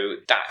 So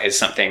that is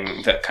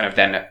something that kind of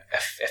then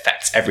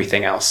affects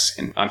everything else.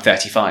 I'm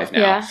 35 now.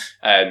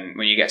 Yeah.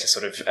 When you get to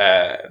sort of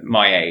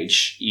my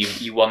age,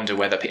 you wonder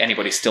whether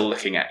anybody's still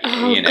looking at you.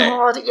 Oh, you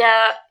know? God,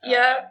 yeah.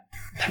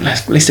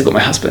 At least I've got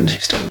my husband who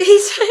still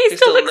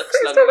looks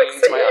lovely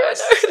into my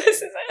eyes.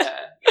 This is it.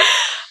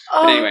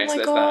 But anyway, my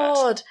so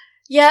God. That.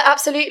 Yeah,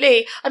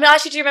 absolutely. I mean, I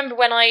actually do remember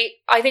when I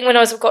think when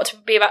I got to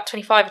be about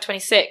 25 or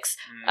 26,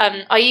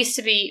 I used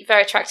to be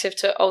very attractive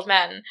to old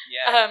men.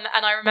 Yeah.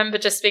 And I remember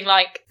just being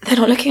like, they're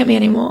not looking at me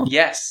anymore.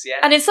 Yes, yeah.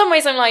 And in some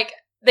ways I'm like,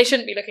 they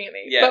shouldn't be looking at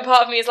me. Yeah. But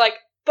part of me is like,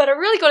 but I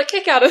really got a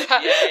kick out of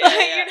that.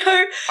 You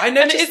know? I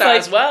noticed that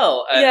as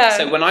well.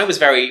 So when I was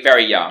very,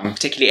 very young,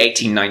 particularly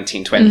 18,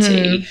 19,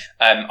 20,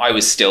 I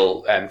was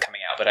still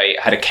coming out, but I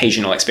had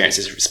occasional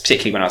experiences,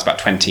 particularly when I was about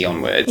 20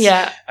 onwards.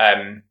 Yeah.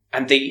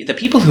 and the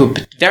people who were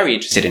very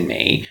interested in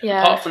me,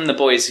 Yeah. apart from the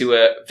boys who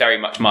were very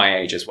much my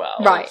age as well.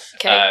 Right.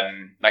 Okay.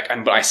 And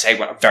when I say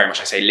very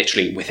much, I say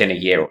literally within a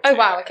year or two. Oh,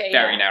 wow, okay,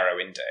 Very yeah. narrow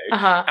window.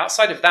 Uh-huh.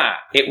 Outside of that,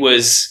 it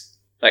was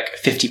like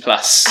 50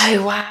 plus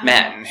Oh, wow.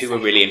 men who were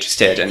really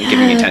interested and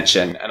giving me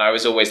attention. And I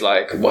was always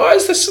like, why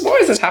is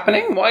this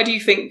happening? Why do you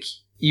think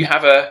you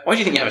have a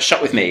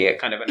shot with me?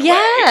 Kind of in a way.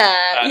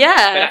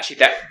 Yeah. But actually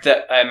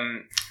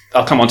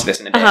I'll come on to this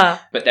in a bit. Uh-huh.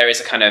 But there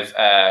is a kind of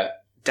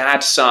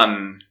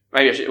dad-son.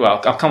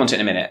 I'll come on to it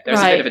in a minute. There's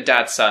a bit of a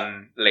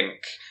dad-son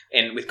link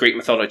with Greek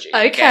mythology.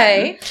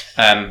 Okay.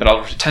 Again. But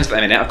I'll return to that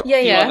in a minute. I've got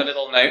a few Yeah. other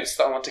little notes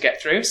that I want to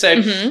get through. So,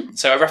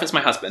 so I referenced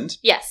my husband.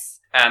 Yes.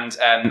 And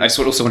I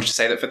also wanted to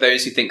say that for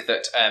those who think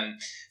that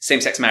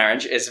same-sex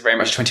marriage is very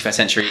much a 21st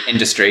century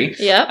industry,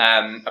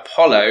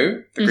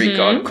 Apollo, the Greek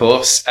god, of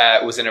course,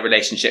 was in a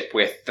relationship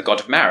with the god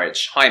of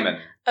marriage, Hymen.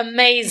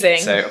 Amazing.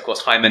 So, of course,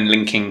 Hymen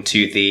linking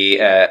to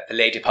the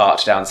lady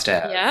part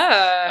downstairs.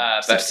 Yeah.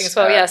 It's interesting as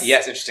well, yes.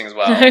 Yes, interesting as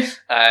well.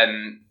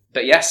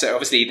 But yes, so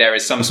obviously there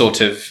is some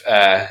sort of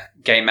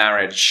gay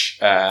marriage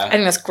I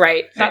think that's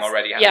great. thing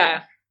already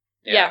happening.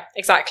 Yeah,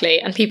 exactly.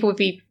 And people would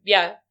be,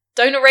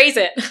 don't erase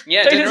it.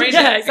 Yeah, don't erase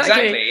it.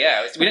 Exactly.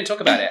 Yeah, we didn't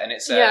talk about it, and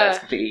it's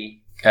completely.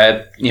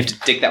 You have to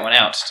dig that one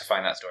out to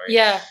find that story.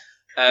 Yeah.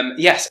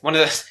 Yes, one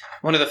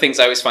of the things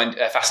I always find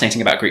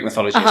fascinating about Greek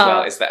mythology as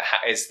well is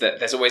that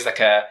there's always like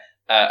a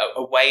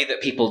way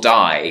that people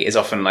die is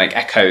often like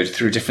echoed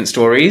through different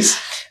stories.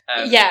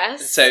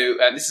 Yes. So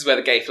this is where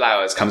the gay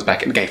flowers comes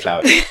back in. The gay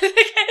flowers. The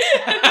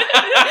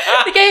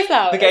gay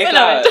flowers. The gay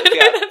flowers.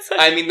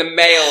 I mean the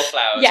male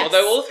flowers. Yes.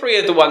 Although all three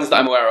of the ones that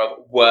I'm aware of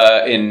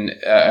were in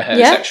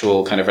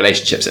homosexual kind of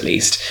relationships at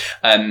least.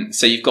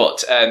 So you've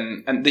got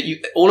and that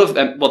you all of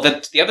them. Well,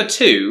 the other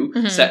two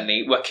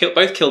certainly were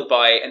both killed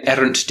by an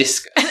errant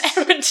discus. An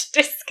errant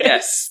discus.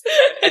 Yes,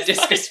 a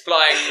discus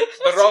flying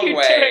the wrong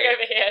way. Doing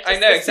over here, I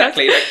know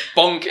exactly, like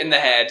bonk in the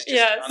head.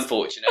 Just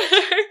unfortunate.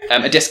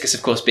 A discus,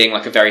 of course, being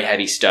like a very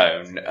heavy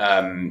stone.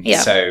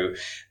 So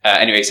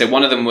anyway, so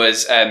one of them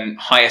was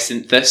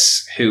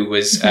Hyacinthus, who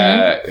was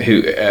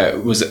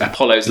was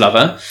Apollo's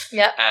lover.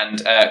 Yeah.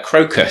 And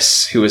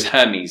Crocus, who was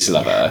Hermes'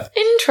 lover.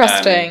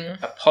 Interesting.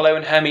 Apollo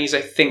and Hermes,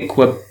 I think,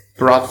 were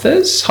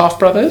half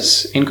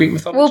brothers in Greek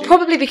mythology. Well,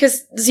 probably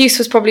because Zeus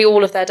was probably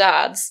all of their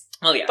dads.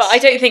 Well, yes. But I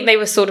don't think they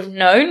were sort of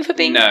known for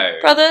being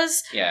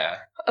brothers. Yeah.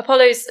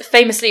 Apollo was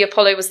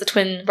the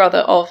twin brother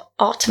of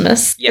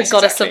Artemis, the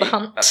goddess of the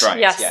hunt. That's right,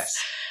 yes.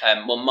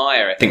 Well,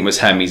 Maya, I think, was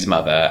Hermes'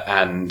 mother,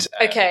 and...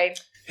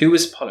 Who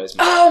was Apollo's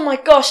mother? Oh my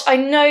gosh, I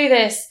know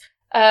this.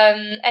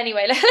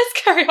 Anyway,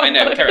 let's carry on. I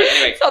know, carry on.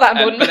 Anyway, it's not that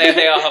important. But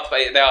they are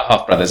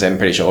half brothers, I'm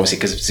pretty sure, obviously,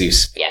 because of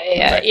Zeus.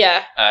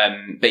 Yeah.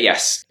 But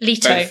yes.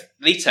 Leto,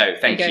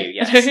 thank you,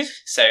 yes.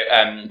 So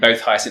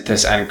both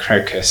Hyacinthus and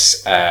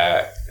Crocus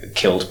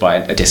killed by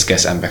a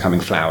discus and becoming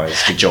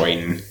flowers to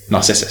join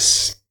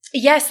Narcissus.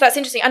 Yes, that's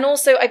interesting. And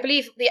also, I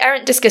believe the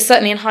errant discus,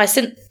 certainly in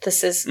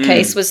Hyacinthus'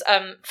 case, was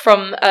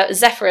from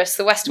Zephyrus,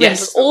 the west wind,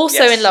 was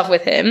also in love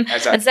with him.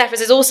 Exactly. And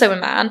Zephyrus is also a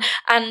man,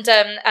 and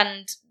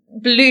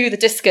blew the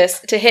discus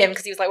to him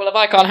because he was like, well, if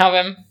I can't have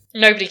him,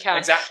 nobody can.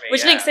 Exactly.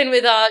 Which links in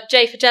with our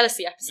J for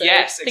jealousy episode.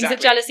 Yes, exactly. Things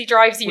that jealousy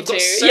drives you We've to.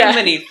 Got so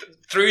many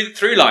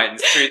through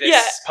lines through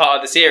this part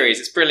of the series.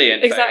 It's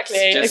brilliant.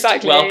 Exactly. Folks.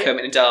 Just welcome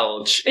and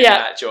indulge in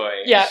that joy.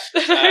 Yeah.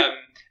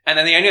 And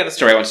then the only other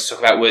story I wanted to talk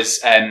about was,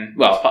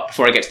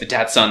 before I get to the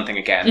dad-son thing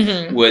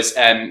again, was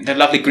the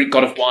lovely Greek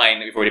god of wine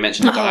that we've already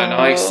mentioned,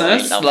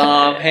 Dionysus.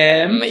 Love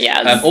him.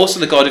 Yes. Also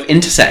the god of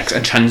intersex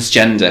and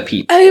transgender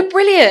people. Oh,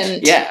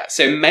 brilliant. Yeah,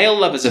 so male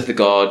lovers of the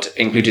god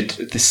included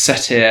the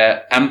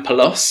satyr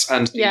Ampelos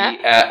and the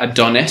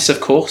Adonis,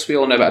 of course. We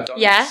all know about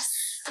Adonis. Yes.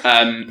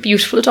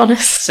 Beautiful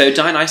Adonis. So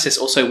Dionysus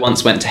also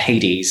once went to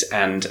Hades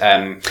and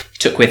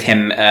took with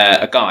him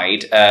a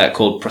guide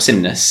called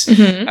Prosimnus,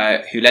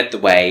 who led the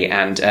way,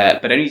 and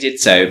but only did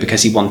so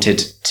because he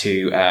wanted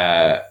to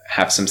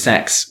have some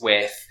sex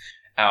with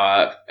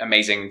our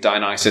amazing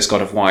Dionysus,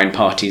 god of wine,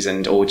 parties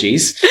and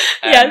orgies.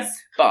 Yes.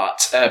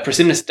 But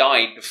Prosimnus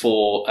died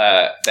before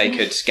they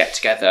could get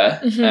together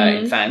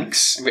in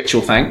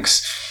ritual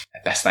thanks.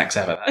 Best thanks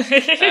ever.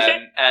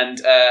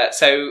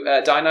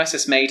 So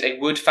Dionysus made a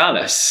wood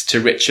phallus to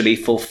ritually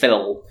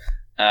fulfill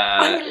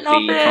the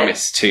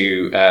promise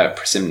to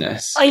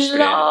Prosimnus. I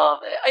love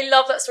it. I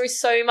love that story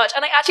so much.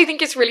 And I actually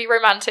think it's really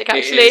romantic,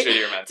 actually. It is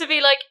really romantic. To be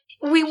like,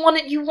 you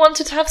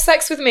wanted to have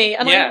sex with me,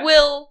 and I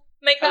will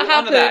make that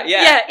happen.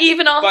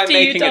 Even after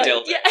you die. A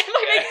dildo. Yeah, by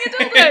making a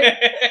dildo.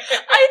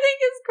 I think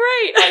it's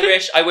great.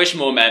 I wish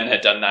more men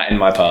had done that in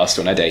my past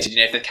when I dated. You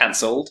know, if they're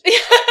cancelled.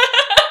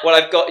 Well,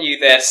 I've got you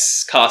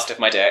this cast of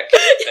my dick.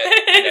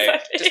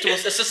 But,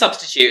 just a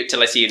substitute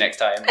till I see you next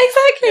time.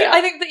 Exactly. Yeah.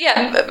 I think that,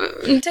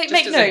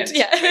 make note.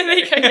 Yeah. There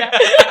you go,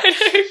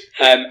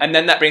 And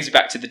then that brings me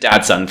back to the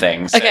dad-son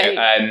thing. So,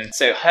 Okay.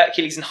 So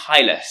Hercules and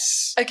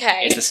Hylas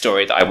is the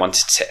story that I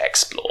wanted to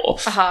explore.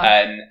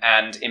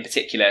 And in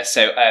particular,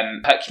 so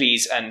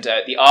Hercules and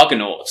the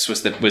Argonauts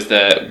was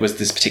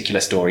this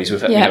particular stories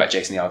with about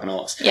Jason the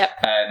Argonauts. Yep.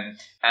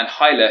 And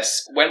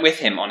Hylas went with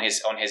him on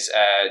his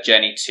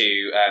journey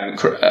to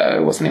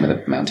what's the name of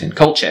the mountain?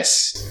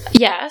 Colchis.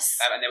 Yes.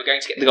 And they were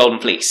going to get the Golden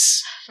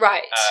Fleece.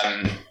 Right.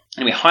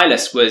 Anyway,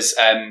 Hylas was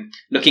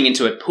looking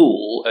into a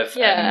pool of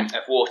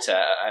water,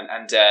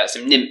 and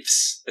some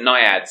nymphs, the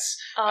naiads,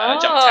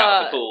 jumped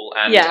out of the pool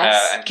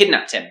and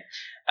kidnapped him.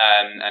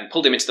 And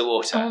pulled him into the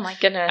water. Oh my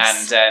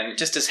goodness. And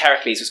just as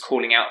Heracles was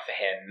calling out for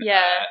him,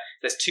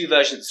 there's two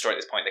versions of the story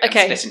at this point. They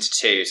can split into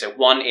two. So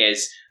one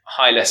is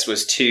Hylas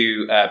was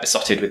too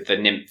besotted with the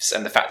nymphs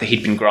and the fact that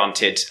he'd been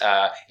granted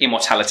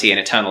immortality and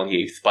eternal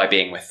youth by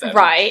being with them.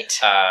 Right.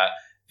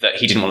 That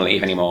he didn't want to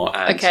leave anymore.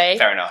 And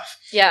fair enough.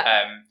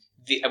 Yeah.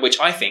 Which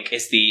I think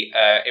is the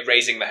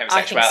erasing the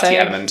homosexuality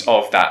element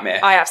of that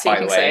myth. I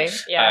absolutely think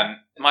so. Yeah.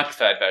 My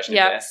preferred version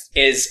of this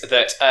is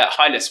that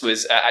Hylas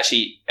was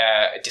actually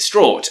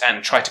distraught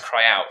and tried to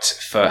cry out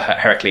for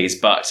Heracles,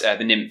 but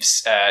the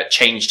nymphs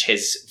changed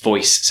his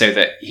voice so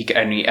that he could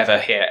only ever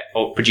hear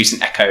or produce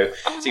an echo.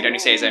 So he could only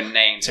say his own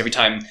name. So every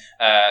time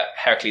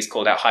Heracles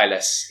called out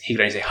Hylas, he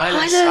could only say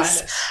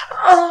Hylas.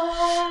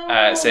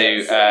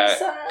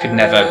 Could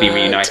never be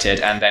reunited.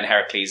 And then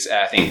Heracles,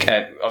 I think,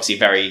 obviously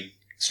very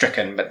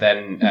stricken, but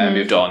then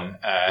moved on.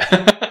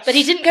 But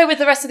he didn't go with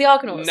the rest of the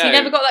Argonauts. No, he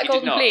never got that he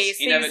Golden did not. Fleece.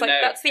 He never,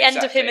 that's the end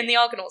of him in the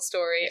Argonaut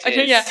story. I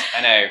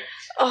know.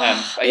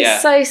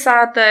 It's so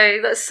sad though.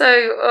 That's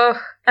so.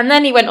 And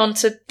then he went on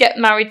to get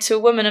married to a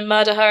woman and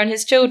murder her and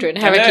his children,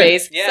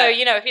 Heracles. Yeah. So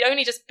if he'd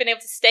only just been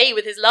able to stay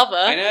with his lover,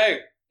 I know.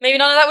 Maybe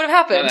none of that would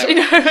have happened.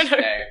 No.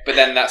 But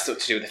then that's sort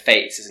of to do with the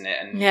fates, isn't it?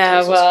 And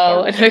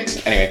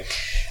anyway,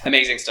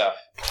 amazing stuff.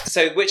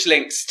 So, which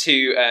links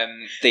to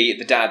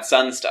the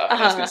dad-son stuff?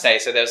 I was going to say,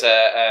 so there's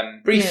a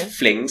brief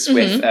flings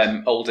with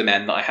older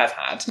men that I have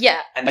had.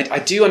 Yeah. And I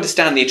do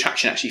understand the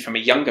attraction actually from a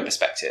younger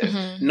perspective.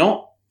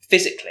 Not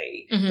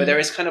physically, but there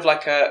is kind of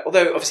like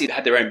although obviously they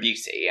had their own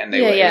beauty and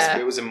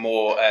it was a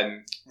more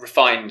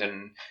refined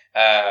and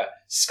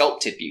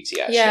sculpted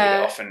beauty actually.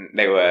 Often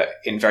they were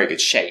in very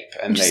good shape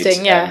and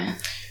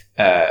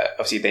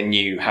obviously they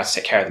knew how to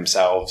take care of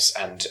themselves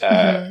and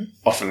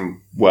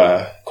often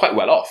were quite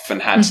well off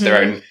and had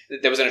their own.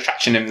 There was an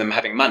attraction in them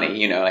having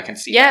money, I can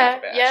see that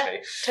a bit,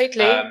 actually.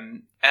 Totally.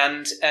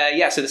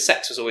 So the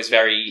sex was always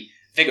very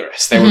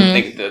vigorous. They were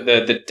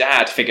the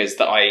dad figures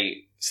that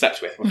I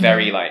slept with were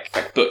very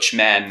like butch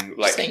men,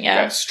 like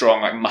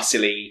strong, like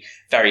muscly,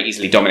 very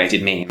easily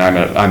dominated me.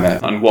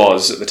 And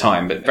was at the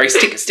time, but very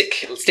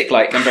stick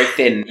like and very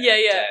thin.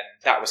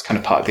 That was kind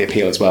of part of the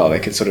appeal as well. They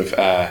could sort of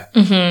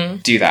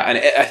do that, and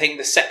I think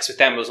the sex with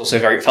them was also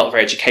felt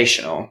very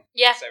educational.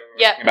 Yeah, so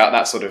about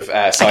that sort of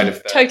side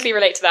of the totally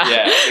relate to that.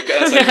 Yeah,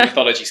 that's like the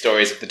mythology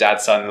stories of the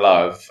dad-son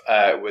love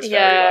was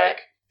very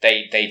like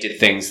they did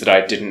things that I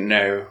didn't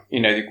know,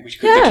 that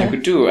you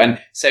could do, and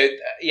so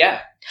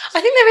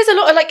I think there is a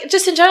lot of like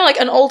just in general like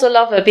an older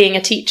lover being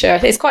a teacher.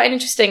 It's quite an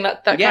interesting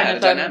that kind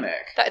of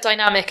dynamic. That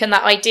dynamic and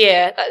that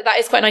idea that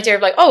is quite an idea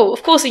of like, oh,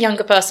 of course a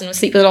younger person will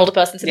sleep with an older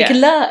person so they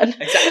can learn.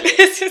 Exactly.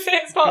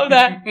 it's part of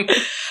their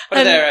part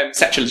of their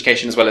sexual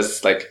education as well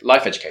as like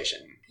life education.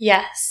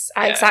 Yes,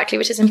 exactly,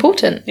 which is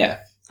important.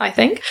 Yeah. I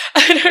think.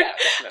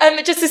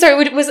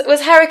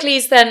 Was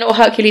Heracles then, or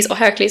Hercules, or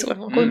Heracles, or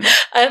whatever you call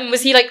him,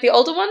 was he like the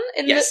older one?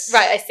 Yes.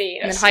 Right, I see.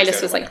 And then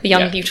Hylas was like the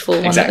young, beautiful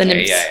one that the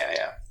nymphs.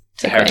 Yeah.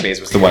 So Heracles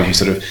was the one who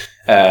sort of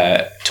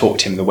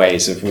taught him the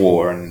ways of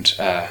war and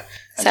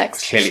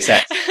sex. Clearly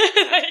sex.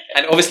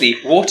 And obviously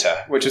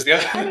water, which was the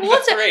other. And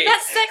water.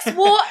 That's sex,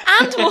 war,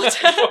 and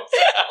water.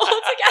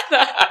 All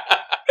together.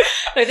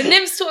 No, the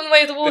nymphs taught him the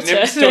way of the water. The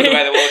nymphs taught him the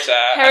way of the water.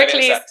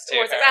 Heracles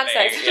taught his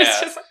ancestors.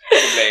 Yeah,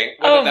 probably.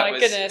 Whether that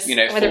was, goodness.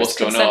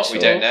 Forced or not, we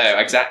don't know.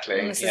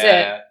 Exactly. This is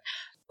it.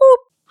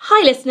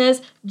 Hi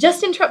listeners,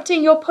 just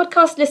interrupting your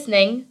podcast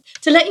listening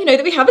to let you know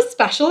that we have a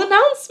special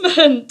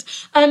announcement.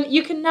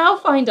 You can now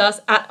find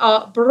us at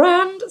our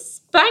brand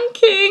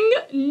spanking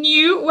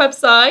new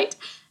website,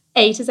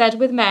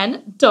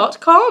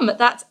 AtoZWithMen.com.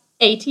 That's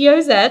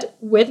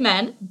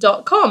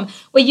ATOZWithMen.com,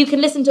 where you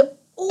can listen to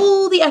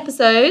all the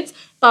episodes,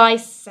 buy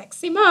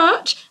sexy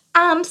merch,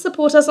 and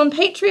support us on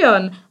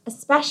Patreon,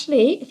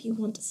 especially if you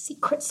want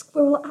secret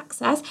squirrel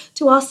access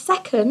to our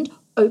second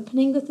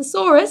Opening the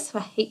Thesaurus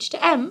for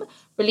H2M,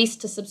 released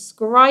to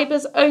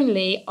subscribers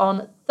only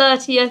on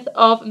 30th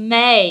of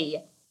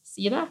May.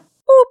 See you there.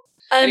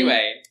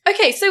 Anyway.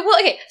 So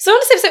on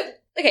this episode,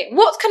 okay,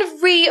 what kind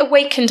of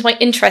reawakened my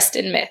interest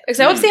in myth? Because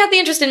I obviously had the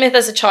interest in myth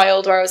as a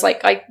child, where I was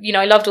like, I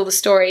loved all the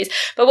stories.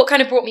 But what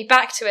kind of brought me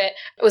back to it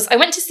was I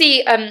went to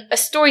see a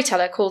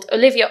storyteller called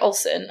Olivia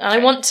Olson, and I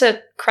want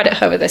to credit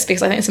her with this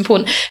because I think it's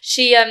important.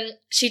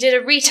 She did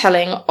a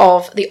retelling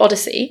of the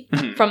Odyssey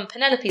from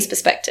Penelope's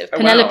perspective.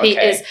 Penelope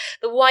is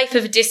the wife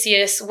of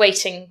Odysseus,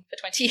 waiting for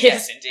 20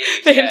 years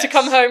for him to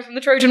come home from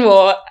the Trojan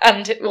War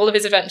and all of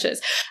his adventures.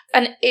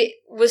 And it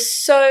was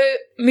so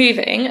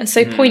moving and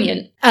so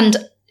poignant, and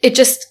it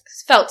just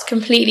felt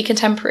completely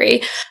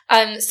contemporary.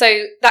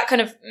 So that kind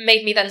of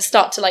made me then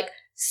start to like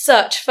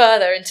search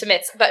further into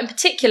myths. But in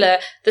particular,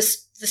 the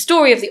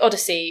story of the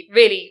Odyssey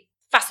really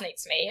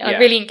fascinates me, and I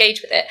really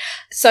engage with it.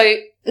 So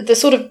the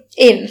sort of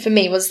for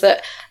me was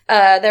that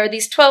there are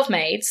these 12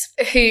 maids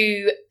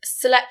who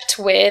slept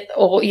with,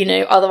 or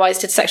otherwise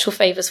did sexual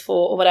favors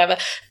for, or whatever,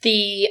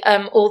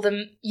 all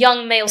the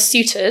young male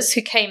suitors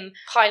who came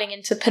piling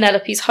into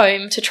Penelope's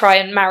home to try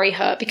and marry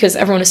her, because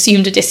everyone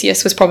assumed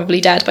Odysseus was probably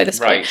dead by this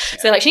point. So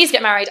they're like, she needs to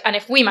get married, and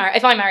if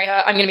I marry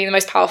her, I'm going to be the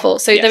most powerful.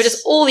 So there were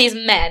just all these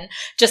men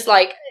just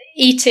like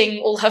eating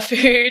all her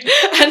food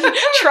and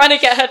trying to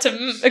get her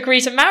to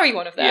agree to marry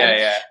one of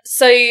them.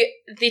 So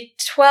the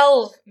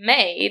 12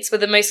 maids were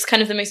the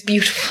most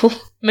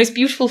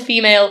beautiful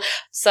female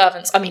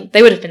servants. I mean,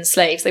 they would have been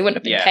slaves. They wouldn't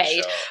have been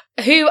paid.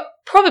 Sure. Who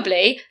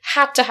probably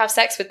had to have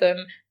sex with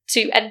them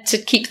to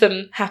keep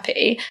them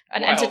happy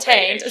and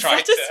entertained and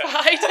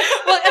satisfied.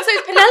 Well, and so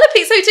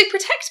Penelope, to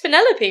protect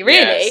Penelope,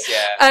 really.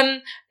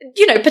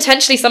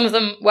 Potentially some of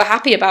them were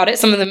happy about it.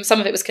 Some of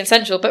it was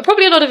consensual, but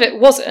probably a lot of it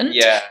wasn't.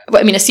 Yeah.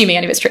 Well, I mean, assuming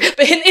any of it's true,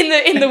 but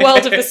in the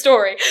world of the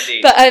story.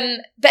 But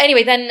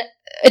anyway, then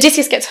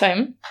Odysseus gets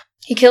home.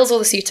 He kills all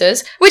the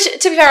suitors, which,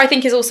 to be fair, I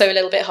think is also a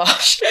little bit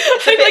harsh.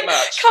 It's a bit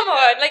much. Come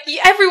on,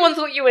 everyone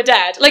thought you were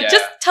dead.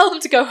 Just tell them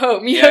to go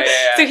home. You know?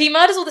 So he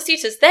murders all the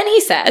suitors. Then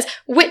he says,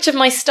 which of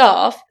my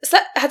staff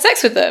had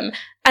sex with them?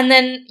 And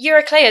then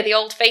Eurycleia, the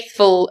old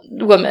faithful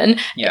woman,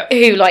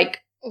 who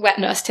wet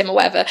nursed him or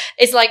whatever,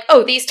 is like,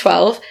 oh, these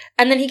 12.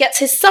 And then he gets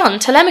his son,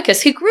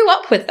 Telemachus, who grew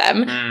up with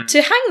them,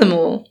 to hang them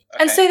all.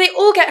 Okay. And so they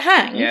all get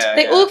hanged.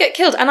 They all get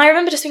killed. And I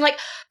remember just being like,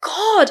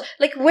 God,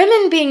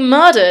 women being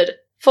murdered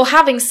for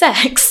having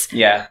sex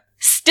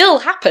still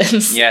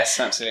happens. Yes,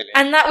 absolutely.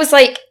 And that was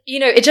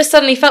it just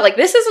suddenly felt like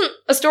this isn't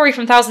a story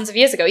from thousands of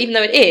years ago, even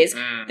though it is.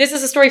 This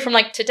is a story from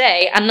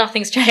today, and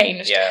nothing's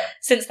changed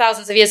since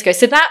thousands of years ago.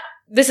 So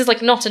this is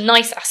not a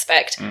nice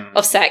aspect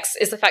of sex,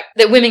 is the fact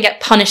that women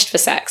get punished for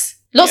sex.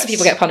 Lots of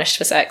people get punished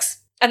for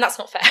sex, and that's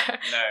not fair.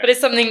 No. But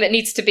it's something that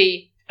needs to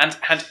be... And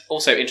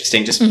also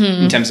interesting, just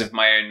in terms of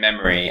my own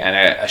memory, and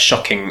a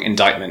shocking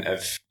indictment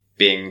of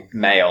being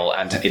male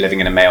and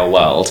living in a male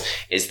world,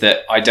 is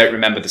that I don't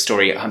remember the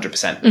story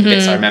 100%. The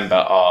bits I remember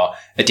are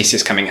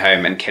Odysseus coming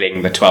home and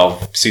killing the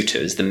 12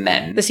 suitors, the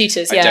men. The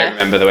suitors, I don't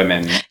remember the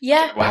women.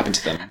 Yeah. What happened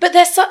to them? But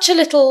there's such a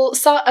little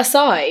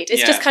aside.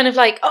 It's just kind of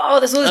there's all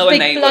this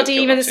big bloody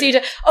even the suitor.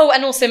 Oh,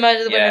 and also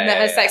murder the women that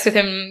has sex with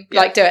him, do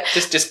it.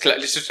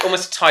 Just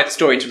almost tie the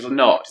story into a little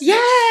knot. Yeah.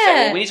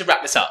 So, we need to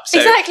wrap this up. So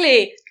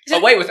exactly.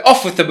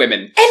 Off with the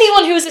women.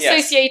 Anyone who was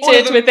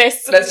associated with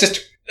this.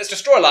 Let's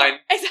just draw a line.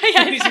 We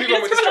need to move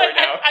on with the story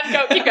now.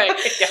 And keep going.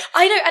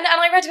 I know, and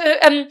I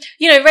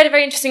read a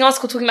very interesting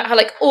article talking about how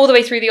all the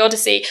way through the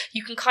Odyssey,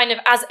 you can kind of,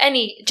 as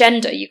any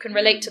gender, you can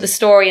relate to the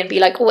story and be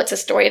like, oh, it's a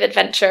story of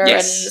adventure and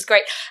it's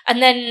great.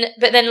 And then,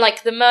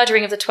 the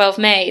murdering of the 12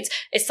 maids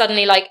is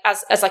suddenly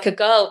as a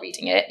girl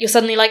reading it, you're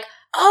suddenly like,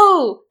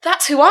 oh,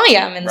 that's who I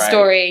am in the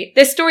story.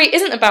 This story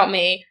isn't about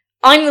me.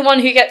 I'm the one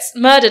who gets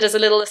murdered as a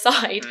little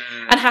aside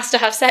and has to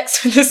have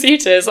sex with the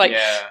suitors.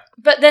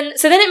 But then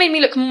it made me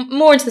look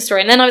more into the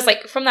story. And then I was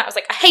like, from that, I was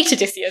like, I hate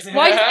Odysseus.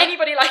 Why does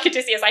anybody like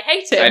Odysseus? I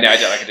hate him. I know, I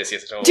don't like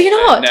Odysseus at all. Do you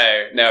not?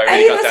 No, I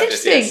really can't stand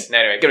Odysseus. No,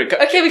 anyway, go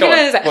okay, we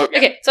can go on.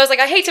 Okay, so I was like,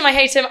 I hate him.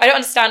 I don't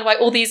understand why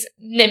all these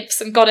nymphs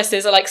and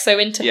goddesses are so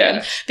into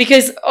him.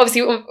 Because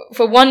obviously,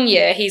 for 1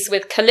 year, he's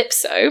with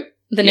Calypso.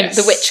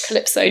 The witch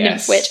Calypso,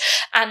 nymph witch.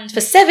 And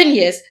for 7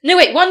 years... No,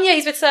 wait, 1 year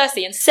he's with Circe,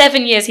 and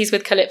 7 years he's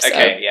with Calypso.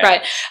 Okay,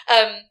 Right.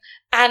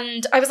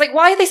 And I was like,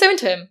 why are they so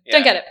into him?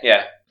 Don't get it.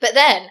 Yeah. But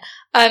then,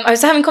 I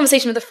was having a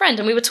conversation with a friend,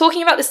 and we were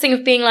talking about this thing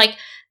of being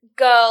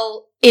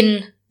girl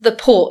in the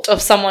port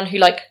of someone who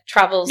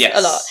travels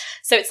a lot.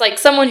 So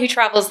it's someone who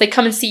travels, they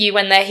come and see you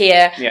when they're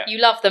here, you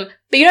love them,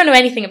 but you don't know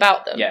anything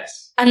about them.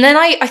 Yes. And then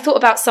I thought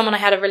about someone I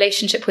had a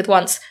relationship with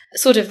once,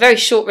 sort of very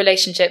short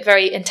relationship,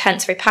 very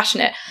intense, very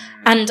passionate.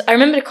 And I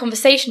remember a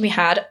conversation we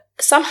had,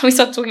 somehow we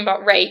started talking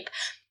about rape.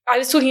 I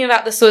was talking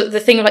about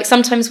the thing of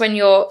sometimes when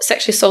you're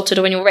sexually assaulted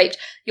or when you're raped,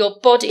 your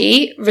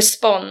body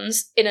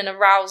responds in an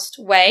aroused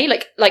way.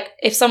 Like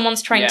if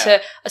someone's trying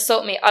to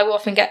assault me, I will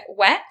often get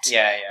wet.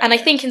 And I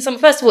think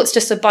first of all, it's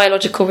just a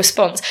biological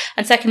response.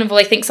 And second of all,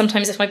 I think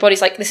sometimes if my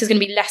body's this is going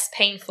to be less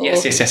painful.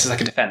 Yes, it's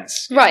like a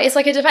defense. Right, it's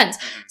like a defense.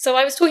 So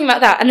I was talking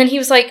about that. And then he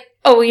was like,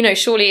 oh, well,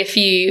 surely if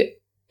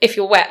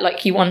you're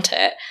wet, you want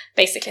it.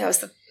 Basically, I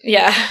was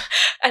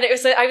and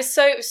I was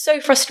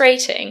so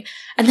frustrating.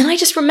 And then I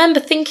just remember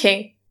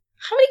thinking,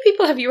 how many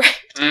people have you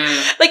raped?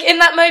 In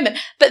that moment.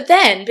 But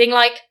then being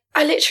like,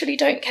 I literally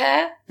don't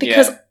care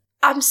because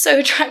I'm so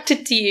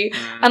attracted to you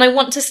and I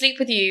want to sleep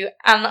with you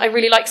and I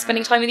really like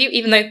spending time with you,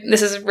 even though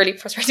this is a really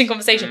frustrating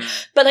conversation.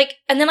 But like,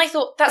 and then I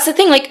thought, that's the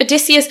thing, like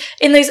Odysseus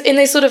in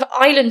those sort of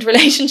island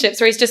relationships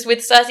where he's just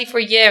with Circe for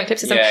a year and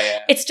Calypso,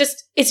 it's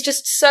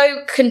just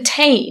so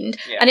contained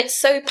and it's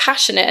so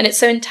passionate and it's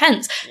so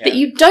intense that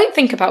you don't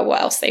think about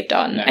what else they've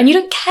done and you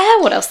don't care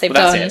what else they've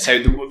done. That's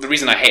it. So the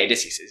reason I hate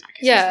Odysseus is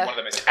because he's one of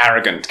the most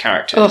arrogant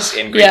characters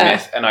in Greek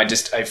myth, and I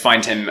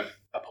find him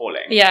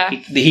appalling. Yeah.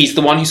 He's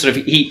the one who sort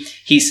of,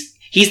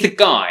 he's the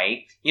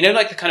guy, you know,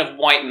 like the kind of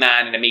white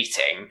man in a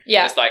meeting.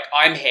 Yeah. It's like,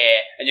 I'm here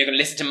and you're going to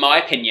listen to my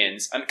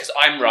opinions because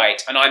I'm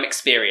right and I'm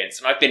experienced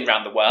and I've been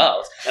around the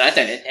world and I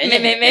don't know.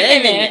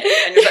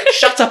 And you're like,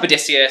 shut up,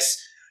 Odysseus.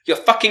 You're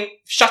fucking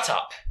shut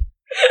up.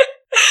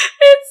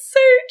 It's so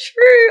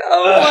true.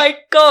 Oh my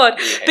god!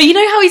 But you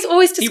know how he's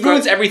always described. He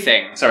ruins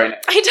everything. Sorry, no.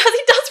 He does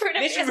ruin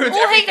everything. He ruins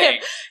everything.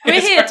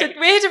 We're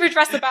here to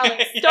redress the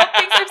balance. Stop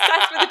being so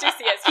obsessed with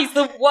Odysseus. He's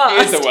the worst.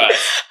 He is the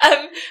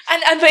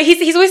worst. But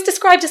he's always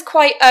described as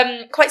quite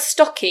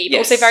stocky, but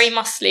also very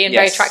muscly and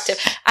very attractive.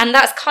 And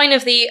that's kind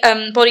of the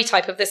body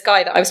type of this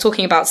guy that I was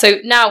talking about. So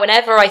now,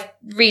 whenever I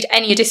read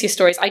any Odysseus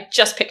stories, I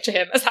just picture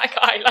him as that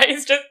guy. Like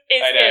it's just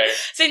I know. Him.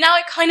 So now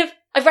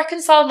I've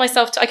reconciled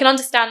myself to, I can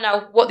understand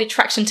now what the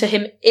attraction to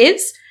him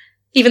is,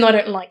 even though I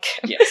don't like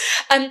him.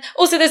 Yes.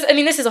 Also this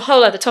is a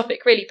whole other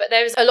topic really, but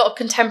there's a lot of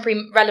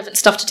contemporary relevant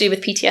stuff to do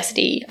with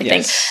PTSD, I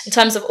think, in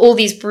terms of all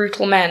these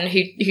brutal men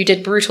who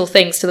did brutal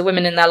things to the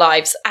women in their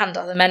lives and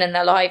other men in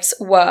their lives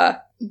were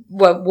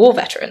war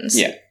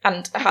veterans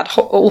and had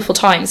awful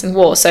times in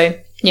war. So,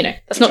 you know,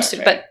 that's not just,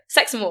 but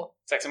sex and war.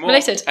 Sex and war.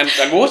 Related. And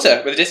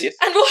water with Odysseus.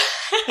 And water.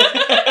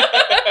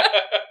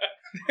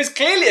 There's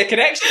clearly a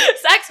connection.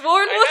 Sex,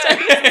 war, and water.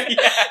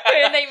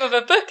 The name of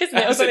a book, isn't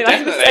it? Or something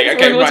definitely. Like that.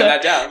 Okay, write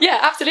that down. Yeah,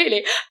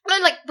 absolutely.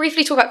 I'm going to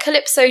briefly talk about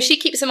Calypso. She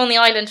keeps him on the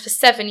island for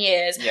 7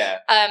 years. Yeah.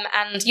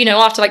 And, you know,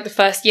 after the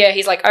first year,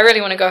 he's like, I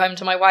really want to go home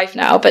to my wife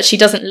now, but she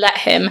doesn't let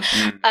him.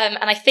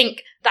 And I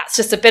think that's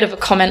just a bit of a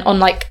comment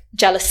on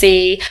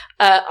jealousy.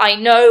 I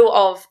know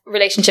of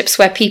relationships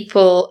where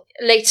people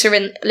later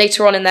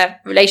on in their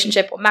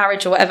relationship or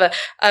marriage or whatever,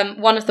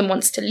 one of them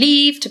wants to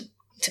leave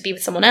to be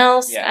with someone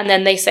else, and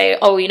then they say,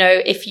 oh, you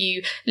know, if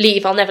you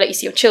leave, I'll never let you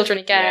see your children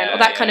again, or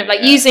that kind of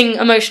using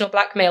emotional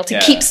blackmail to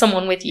keep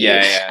someone with you.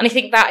 And I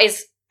think that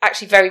is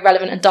actually very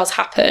relevant and does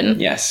happen.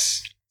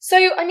 Yes. So,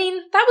 I mean,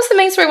 that was the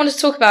main story I wanted to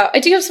talk about. I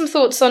do have some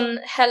thoughts on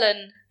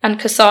Helen and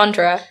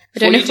Cassandra. I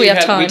don't know if we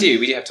have time. We do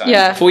have time.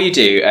 Yeah. Before you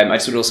do, I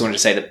just would also want to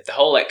say that the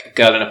whole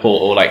girl in a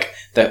port, or I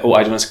don't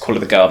want to call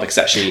her the girl because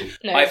actually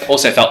I've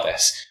also felt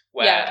this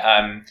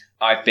where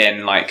I've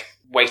been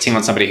waiting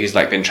on somebody who's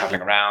been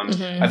traveling around.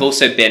 Mm-hmm. I've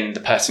also been the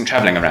person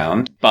traveling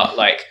around, but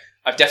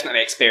I've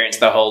definitely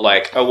experienced the whole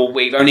oh well,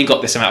 we've only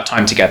got this amount of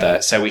time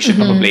together, so we should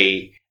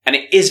probably. And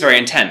it is very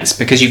intense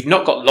because you've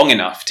not got long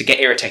enough to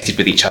get irritated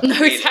with each other. No,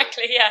 really.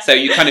 Exactly. Yeah. So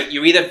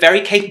you're either very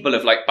capable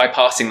of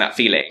bypassing that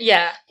feeling,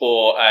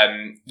 or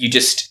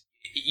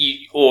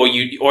or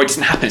it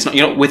doesn't happen.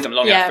 You're not with them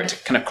long enough for it to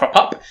kind of crop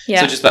up.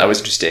 Yeah. So just that was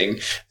interesting.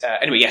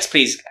 Anyway, yes,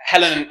 please,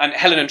 Helen and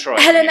Troy.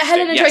 Helen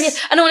and Troy. Yes.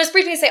 And I want to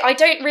briefly say I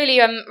don't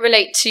really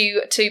relate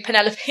to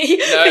Penelope.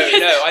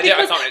 I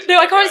can't. No,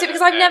 I can't relate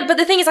because I've never. But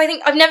the thing is, I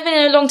think I've never been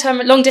in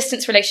a long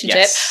distance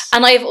relationship,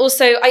 and I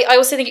also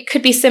think it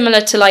could be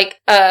similar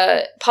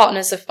to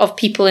partners of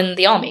people in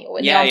the army or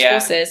in the armed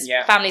forces,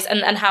 families,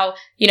 and how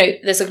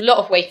there's a lot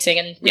of waiting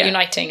and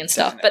reuniting and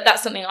stuff. Definitely. But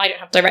that's something I don't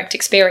have direct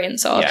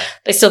experience of. Yeah.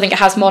 I still think it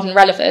has modern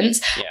relevance.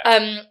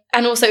 Yeah.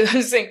 And also, I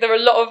was thinking, there are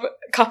a lot of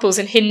couples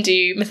in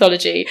Hindu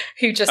mythology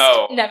who just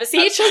never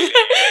see each other.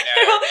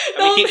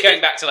 And we keep going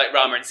back to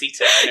Rama and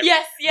Sita.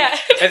 Yes, yeah.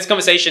 We had this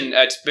conversation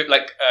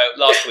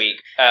last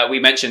week. We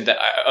mentioned that.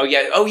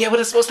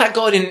 What's that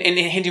god in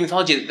Hindu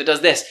mythology that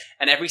does this?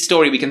 And every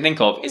story we can think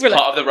of is part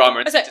of the Rama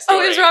and Sita story.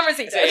 Oh, it was Rama and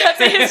Sita.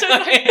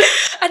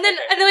 And then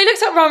I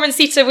looked up Rama and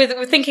Sita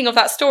with thinking of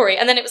that story,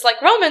 and then it was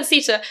Rama and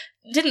Sita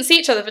didn't see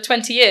each other for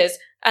 20 years.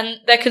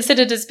 And they're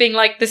considered as being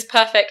this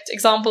perfect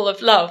example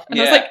of love. And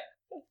I was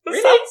that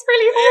sounds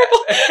really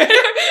horrible.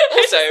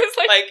 Also,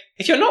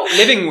 if you're not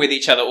living with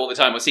each other all the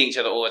time or seeing each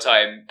other all the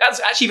time,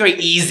 that's actually very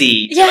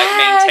easy to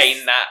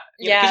maintain that.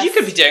 Because you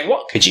could be doing,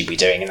 what could you be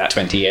doing in that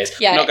 20 years?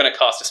 Yeah. I'm not going to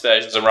cast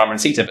aspersions on Rama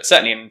and Sita, but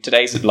certainly in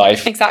today's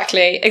life.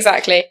 Exactly.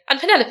 And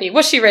Penelope,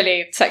 was she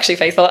really sexually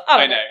faithful?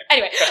 I know.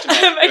 Anyway,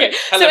 okay.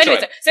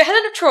 So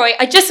Helen of Troy,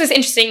 I just was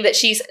interesting that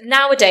she's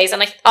nowadays,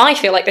 and I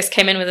feel like this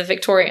came in with the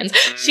Victorians,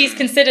 she's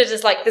considered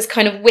as this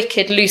kind of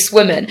wicked, loose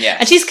woman.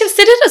 Yes. And she's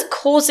considered as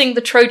causing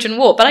the Trojan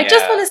War. But I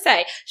just want to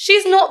say,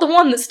 she's not the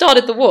one that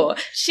started the war.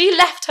 She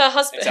left her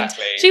husband.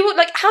 Exactly. She would,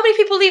 how many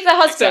people leave their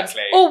husbands?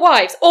 Exactly. Or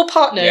wives, or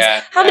partners?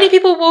 Yeah. How many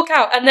people walk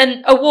out, and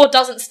then a war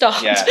doesn't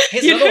start. Yeah.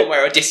 Here's another one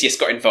where Odysseus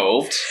got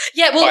involved.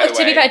 Yeah, well,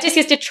 to be fair,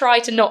 Odysseus did try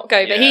to not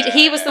go, but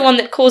he was the one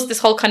that caused this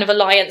whole kind of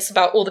alliance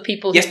about all the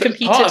people who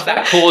competed. Part of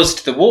that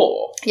caused the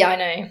war. Yeah, I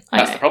know.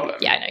 That's the problem.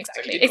 Yeah, I know,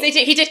 exactly. So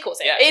he did cause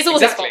it. Yeah, it's all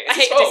his fault. I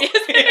hate Odysseus.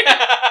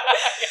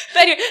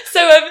 But anyway,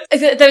 so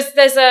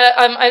there's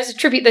I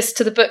attribute this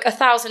to the book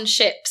 1,000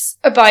 Ships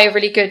by a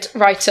really good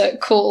writer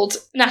called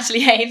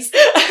Natalie Haynes,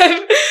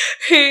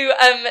 who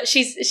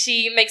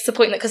she makes the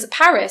point that because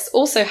Paris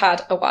also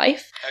had a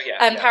wife,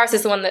 Paris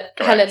is the one that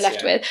Helen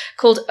left with,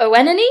 called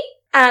Oenone,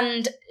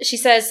 and she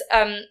says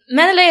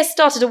Menelaus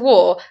started a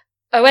war,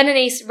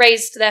 Oenone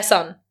raised their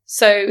son.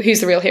 So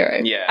who's the real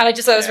hero? Yeah. And I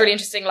just thought it was really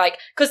interesting, like,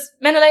 because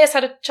Menelaus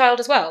had a child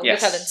as well with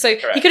Helen. So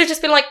he could have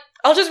just been like,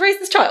 I'll just raise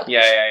this child.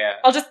 Yeah.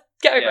 I'll just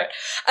get over it.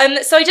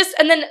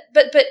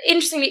 But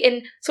interestingly,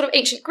 in sort of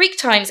ancient Greek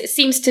times, it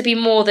seems to be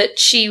more that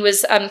she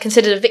was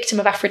considered a victim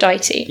of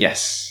Aphrodite.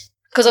 Yes.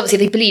 Because obviously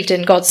they believed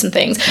in gods and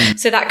things.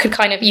 So that could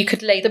you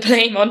could lay the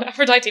blame on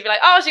Aphrodite, be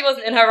like, oh, she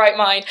wasn't in her right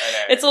mind.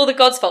 It's all the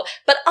gods' fault.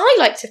 But I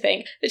like to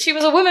think that she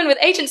was a woman with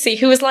agency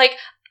who was like,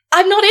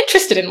 I'm not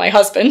interested in my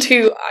husband,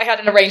 who I had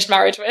an arranged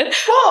marriage with.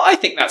 Well, I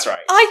think that's right.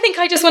 I think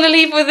I just want to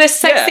leave with this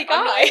sexy guy.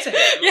 I'm not into him.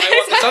 I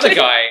want this other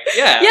guy.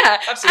 Yeah,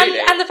 absolutely.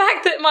 And the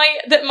fact that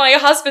my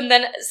husband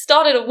then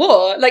started a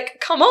war, like,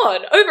 come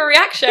on,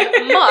 overreaction,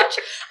 much.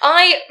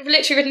 I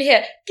literally written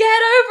here,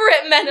 get over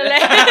it,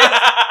 Menelaus.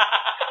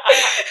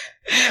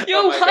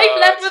 Your wife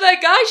left with a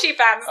guy she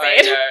fancied.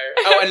 I know.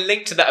 Oh, and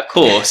linked to that, of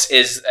course,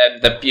 is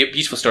the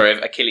beautiful story of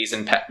Achilles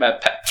and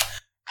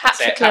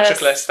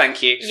Patroclus,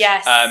 thank you.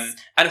 Yes.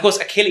 And of course,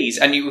 Achilles,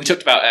 and we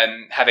talked about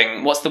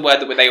having, what's the word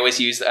that they always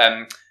use?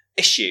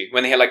 Issue,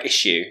 when they had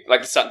issue,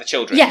 like the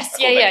children. Yes,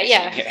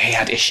 yeah. He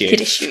had issue. He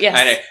had issue, yes.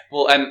 I know.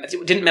 Well,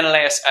 didn't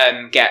Menelaus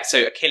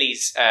so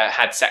Achilles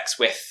had sex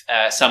with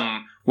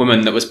some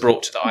woman that was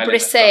brought to the island.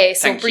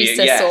 Briseis or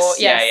Briseis or,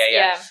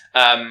 yes.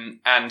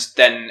 And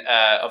then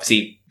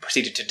obviously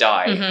proceeded to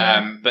die.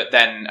 Mm-hmm. But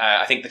then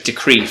I think the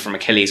decree from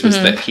Achilles was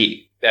that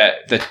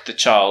the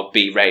child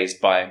be raised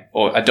by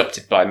or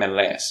adopted by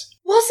Menelaus.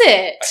 Was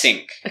it? I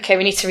think. Okay,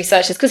 we need to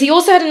research this because he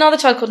also had another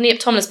child called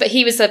Neoptolemus, but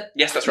he was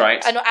yes, that's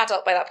right, an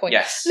adult by that point.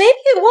 Yes, maybe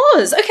it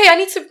was. Okay, I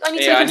need to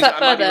look into that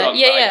further. I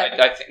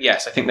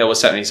think there was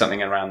certainly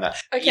something around that.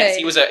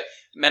 Okay. Yes,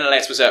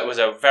 Menelaus was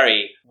a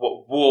very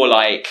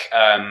warlike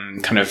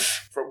kind of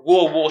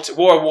war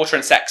of water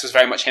and sex was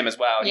very much him as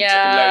well. He took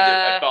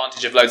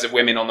advantage of loads of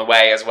women on the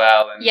way as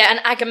well. And and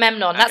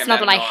Agamemnon. That's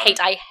another one I hate.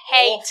 I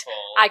hate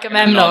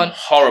Agamemnon.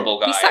 Horrible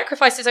guy. He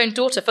sacrificed his own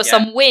daughter for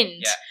some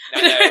wind. Yeah.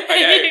 I know.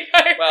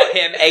 Well,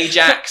 him,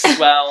 Ajax as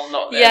well.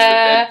 Not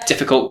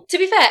difficult. To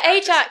be fair,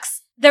 Ajax.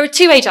 There are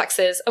two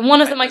Ajaxes, and one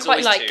of them I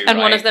quite like, and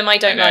one of them I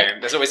don't like.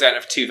 There's always kind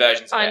of two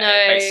versions of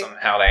it based on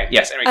how they...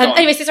 Yes,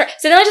 anyway, sorry.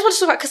 So then I just want to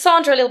talk about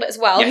Cassandra a little bit as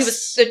well, who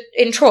was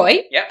in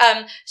Troy,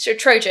 she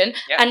was Trojan,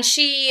 and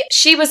she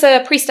was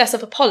a priestess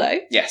of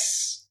Apollo.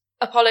 Yes.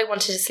 Apollo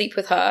wanted to sleep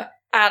with her,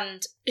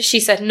 and she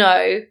said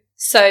no.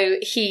 So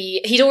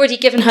he'd already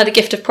given her the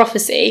gift of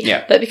prophecy,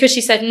 but because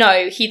she said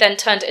no, he then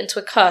turned it into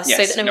a curse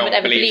so that no one would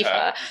ever believe her.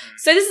 Mm-hmm.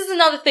 So this is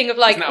another thing of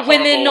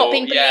women not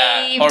being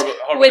believed,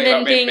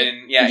 women being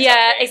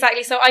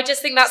exactly. So I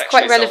just think that's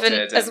quite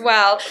relevant as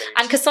well.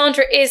 And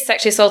Cassandra is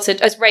sexually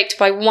assaulted, as raped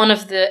by one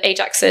of the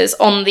Ajaxes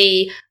on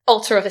the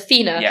altar of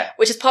Athena,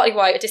 which is partly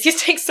why Odysseus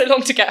takes so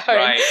long to get home.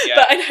 Right, yeah.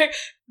 But I know.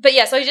 But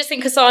yes, I just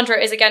think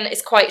Cassandra is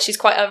she's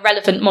quite a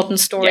relevant modern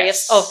story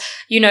of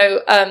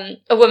a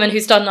woman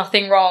who's done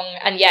nothing wrong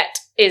and yet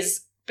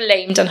is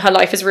blamed and her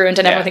life is ruined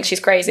and everyone thinks she's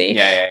crazy.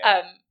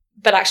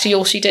 But actually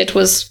all she did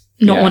was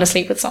not want to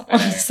sleep with someone.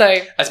 So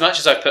as much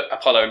as I've put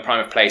Apollo in prime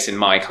of place in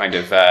my kind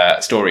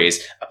of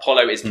stories,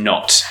 Apollo is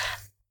not.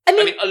 I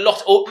mean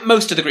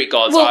most of the Greek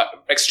gods are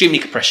extremely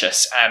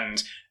capricious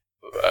and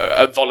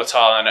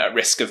volatile and at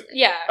risk of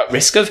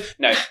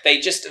no, they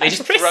just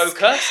throw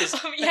curses of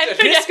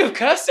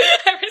cursing.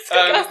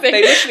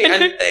 They literally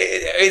and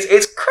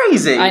it's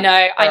crazy. I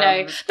know.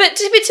 But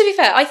to be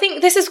fair, I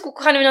think this is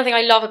kind of another thing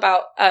I love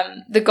about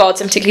the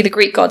gods, and particularly the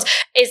Greek gods,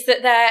 is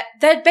that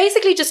they're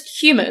basically just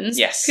humans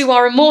who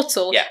are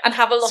immortal and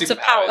have a lot of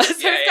power. So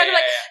it's kind of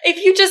like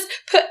if you just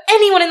put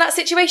anyone in that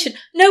situation,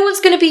 no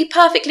one's going to be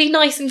perfectly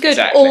nice and good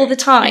all the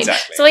time.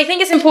 Exactly. So I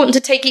think it's important to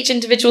take each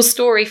individual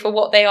story for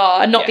what they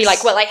are and not be like,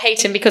 well, I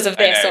hate him because of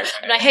this,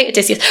 I hate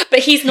Odysseus, but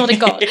he's not a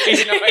god.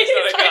 he's not a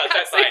god,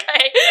 that's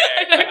okay.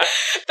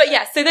 But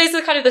so those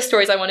are kind of the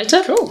stories I wanted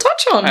to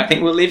touch on. I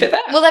think we'll leave it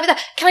there.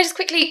 Can I just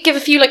quickly give a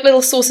few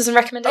little sources and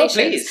recommendations?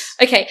 Oh, please.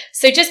 Okay,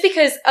 so just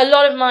because a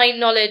lot of my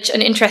knowledge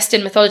and interest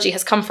in mythology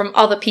has come from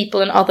other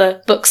people and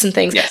other books and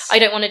things, I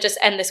don't want to just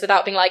end this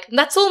without being like,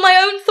 that's all my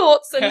own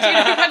thoughts. And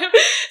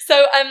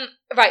So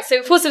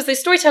of course there's the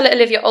storyteller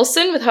Olivia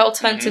Olson with her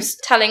alternative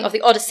telling of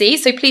the Odyssey,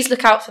 so please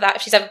look out for that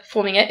if she's ever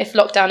performing it, if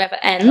lockdown ever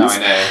Never Ends.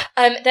 Oh,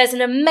 I know. There's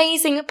an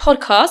amazing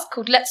podcast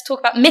called Let's Talk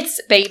About Myths,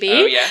 Baby.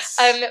 Oh, yes.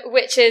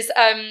 Which is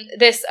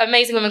this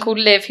amazing woman called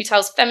Liv who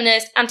tells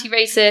feminist,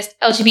 anti-racist,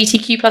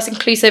 LGBTQ plus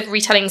inclusive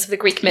retellings of the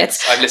Greek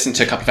myths. I've listened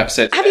to a couple of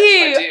episodes. Have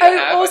you?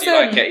 Awesome. Awesome. I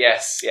do like it,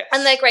 yes.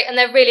 And they're great, and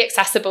they're really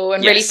accessible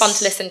and really fun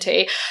to listen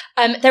to.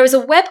 There is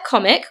a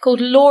webcomic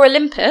called Lore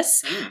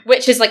Olympus,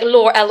 which is like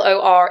lore,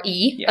 Lore,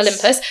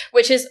 Olympus,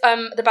 which is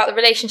about the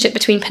relationship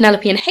between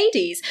Penelope and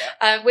Hades,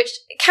 which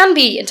can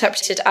be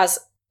interpreted as,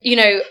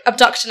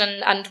 abduction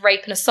and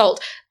rape and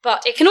assault,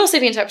 but it can also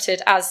be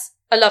interpreted as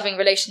a loving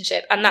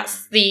relationship, and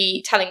that's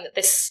the telling that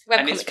this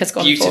webcomic has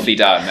gone for. Beautifully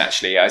done,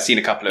 actually. I've seen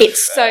a couple of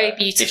it's so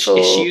beautiful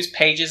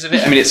pages of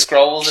it. I mean, it's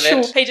scrolls of it.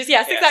 Short pages,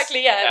 yes,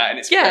 exactly, yeah. And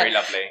it's very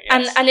lovely.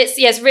 Yes. And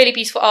it's really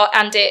beautiful art,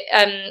 and it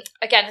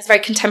again has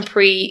very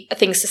contemporary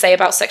things to say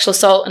about sexual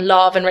assault and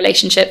love and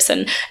relationships,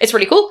 and it's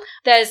really cool.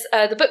 There's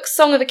the book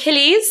Song of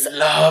Achilles.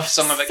 Love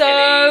Song of Achilles.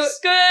 So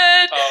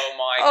good. Oh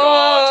my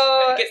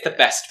god. I think it's the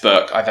best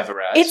book I've ever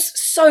read. It's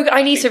so good.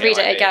 I need to read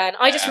it again.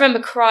 I just remember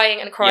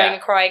crying and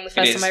crying the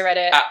first time I read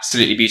it.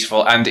 Absolutely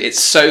beautiful, and it's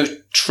so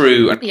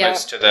true and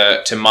close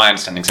to my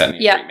understanding,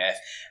 certainly, of Greek myth.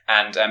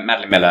 And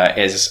Madeline Miller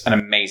is an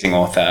amazing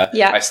author.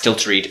 I still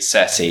to read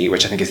Circe,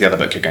 which I think is the other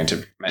book you're going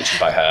to mention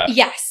by her.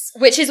 Yes.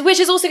 Which is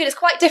also good. It's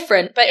quite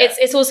different, but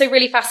it's also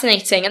really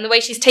fascinating. And the way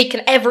she's taken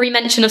every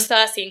mention of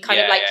Circe and kind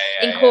of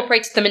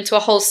incorporated them into a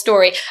whole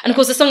story. And of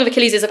course, the Song of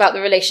Achilles is about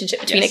the relationship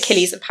between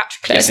Achilles and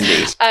Patroclus. Yes,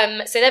 indeed.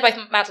 So they're by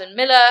Madeline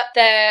Miller.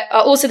 There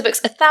are also the books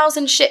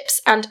 1,000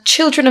 Ships and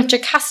Children of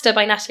Jocasta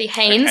by Natalie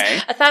Haynes.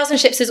 1,000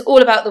 Ships is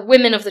all about the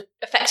women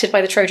affected by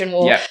the Trojan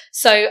War.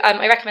 So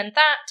I recommend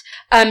that.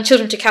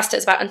 Children of Jocasta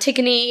is about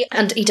Antigone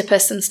and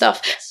Oedipus and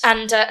stuff.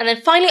 And then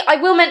finally, I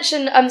will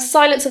mention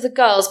Silence of the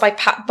Girls by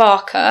Pat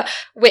Barker,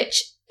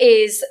 which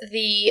is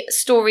the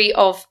story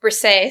of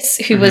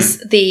Briseis, who was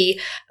the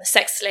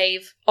sex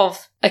slave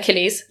of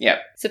Achilles,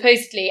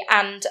 supposedly,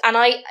 and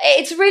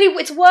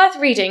it's worth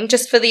reading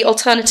just for the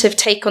alternative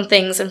take on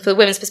things and for the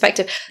women's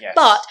perspective.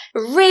 But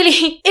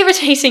really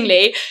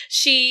irritatingly,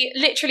 she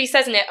literally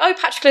says in it,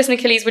 Patroclus and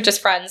Achilles were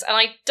just friends, and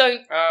I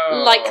don't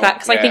like that,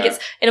 because I think it's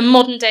in a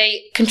modern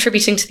day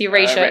contributing to the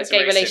erasure of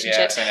gay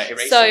relationships.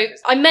 So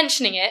I'm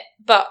mentioning it,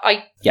 but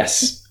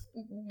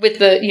with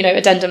the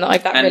addendum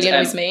that really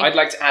annoys me. I'd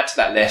like to add to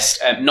that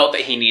list, not that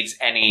he needs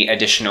any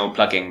additional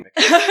plugging,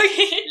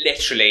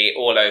 literally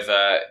all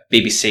over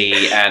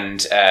BBC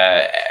and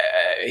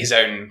his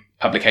own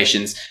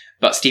publications,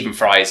 but Stephen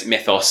Fry's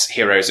Mythos,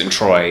 Heroes and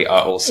Troy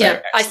are also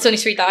excellent. I still need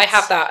to read that. I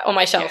have that on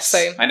my shelf.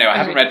 So I know, I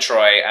haven't read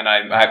Troy, and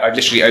I've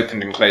literally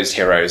opened and closed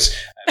Heroes.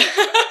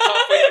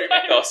 Halfway through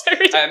Mythos. But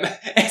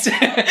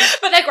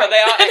they're great. They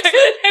are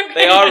excellent.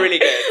 They are really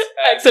good.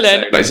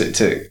 Excellent. So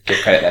to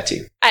give credit there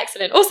too.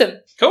 Excellent. Awesome.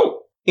 Cool.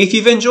 If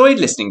you've enjoyed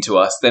listening to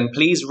us, then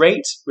please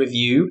rate,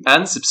 review,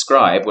 and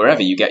subscribe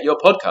wherever you get your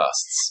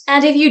podcasts.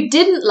 And if you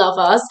didn't love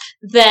us,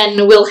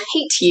 then we'll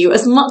hate you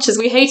as much as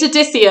we hate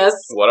Odysseus.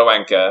 What a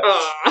wanker.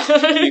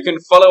 You can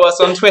follow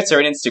us on Twitter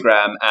and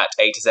Instagram at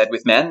A to Z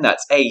with Men.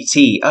 That's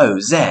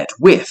ATOZ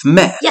with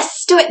Men.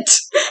 Yes, do it.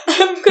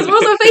 Because we're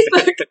also on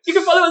Facebook. You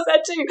can follow us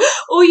there too.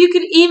 Or you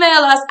can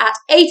email us at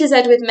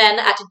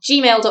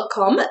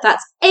atozwithmen@gmail.com.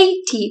 That's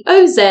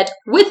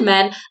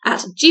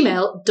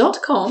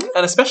atozwithmen@gmail.com.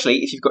 And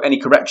especially if you've got any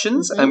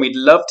corrections, and we'd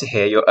love to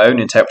hear your own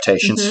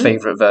interpretations,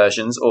 favourite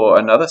versions, or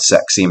another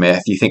sexy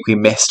myth you think we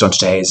missed on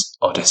today's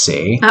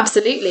Odyssey.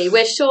 Absolutely.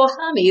 We're sure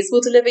Hermes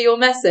will deliver your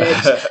message.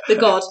 The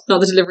god, not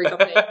the delivery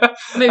company.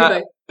 Maybe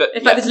both. But,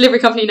 in fact, the delivery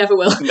company never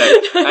will. No.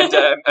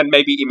 And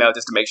maybe email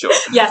just to make sure.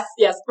 Yes,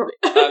 probably.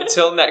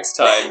 Until next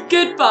time.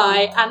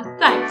 Goodbye, and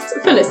thanks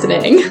for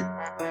listening.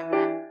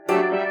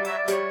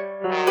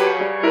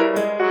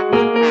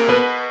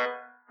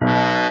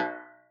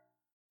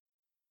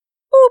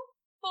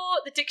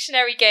 The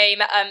dictionary game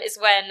is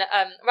when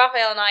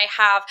Raphael and I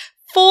have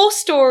 4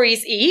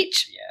 stories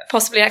each,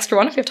 possibly an extra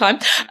one if we have time,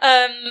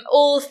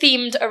 all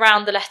themed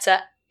around the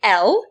letter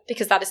L,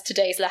 because that is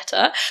today's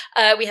letter.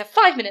 We have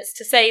 5 minutes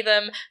to say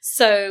them,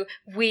 so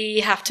we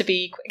have to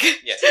be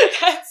quick. Yes.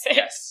 That's it.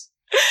 Yes.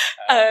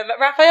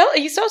 Raphael, are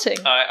you starting?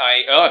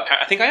 I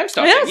think I am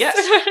starting. Yes.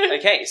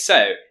 Okay,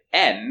 so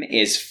M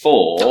is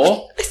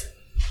for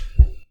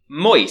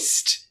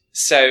moist.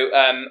 So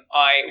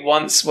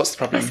what's the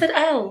problem? I said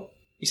L.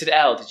 You said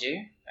L, did you?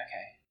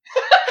 Okay.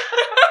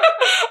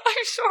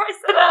 I'm sure I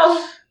said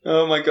L.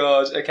 Oh my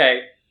god.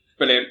 Okay.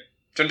 Brilliant.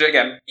 Do you want to do it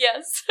again?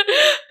 Yes.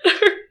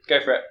 Go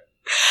for it.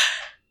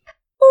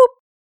 Ooh.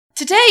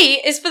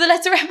 Today is for the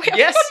letter M.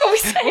 Yes. What we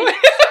say.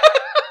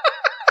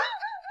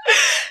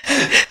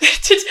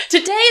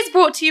 Today is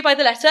brought to you by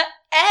the letter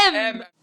M.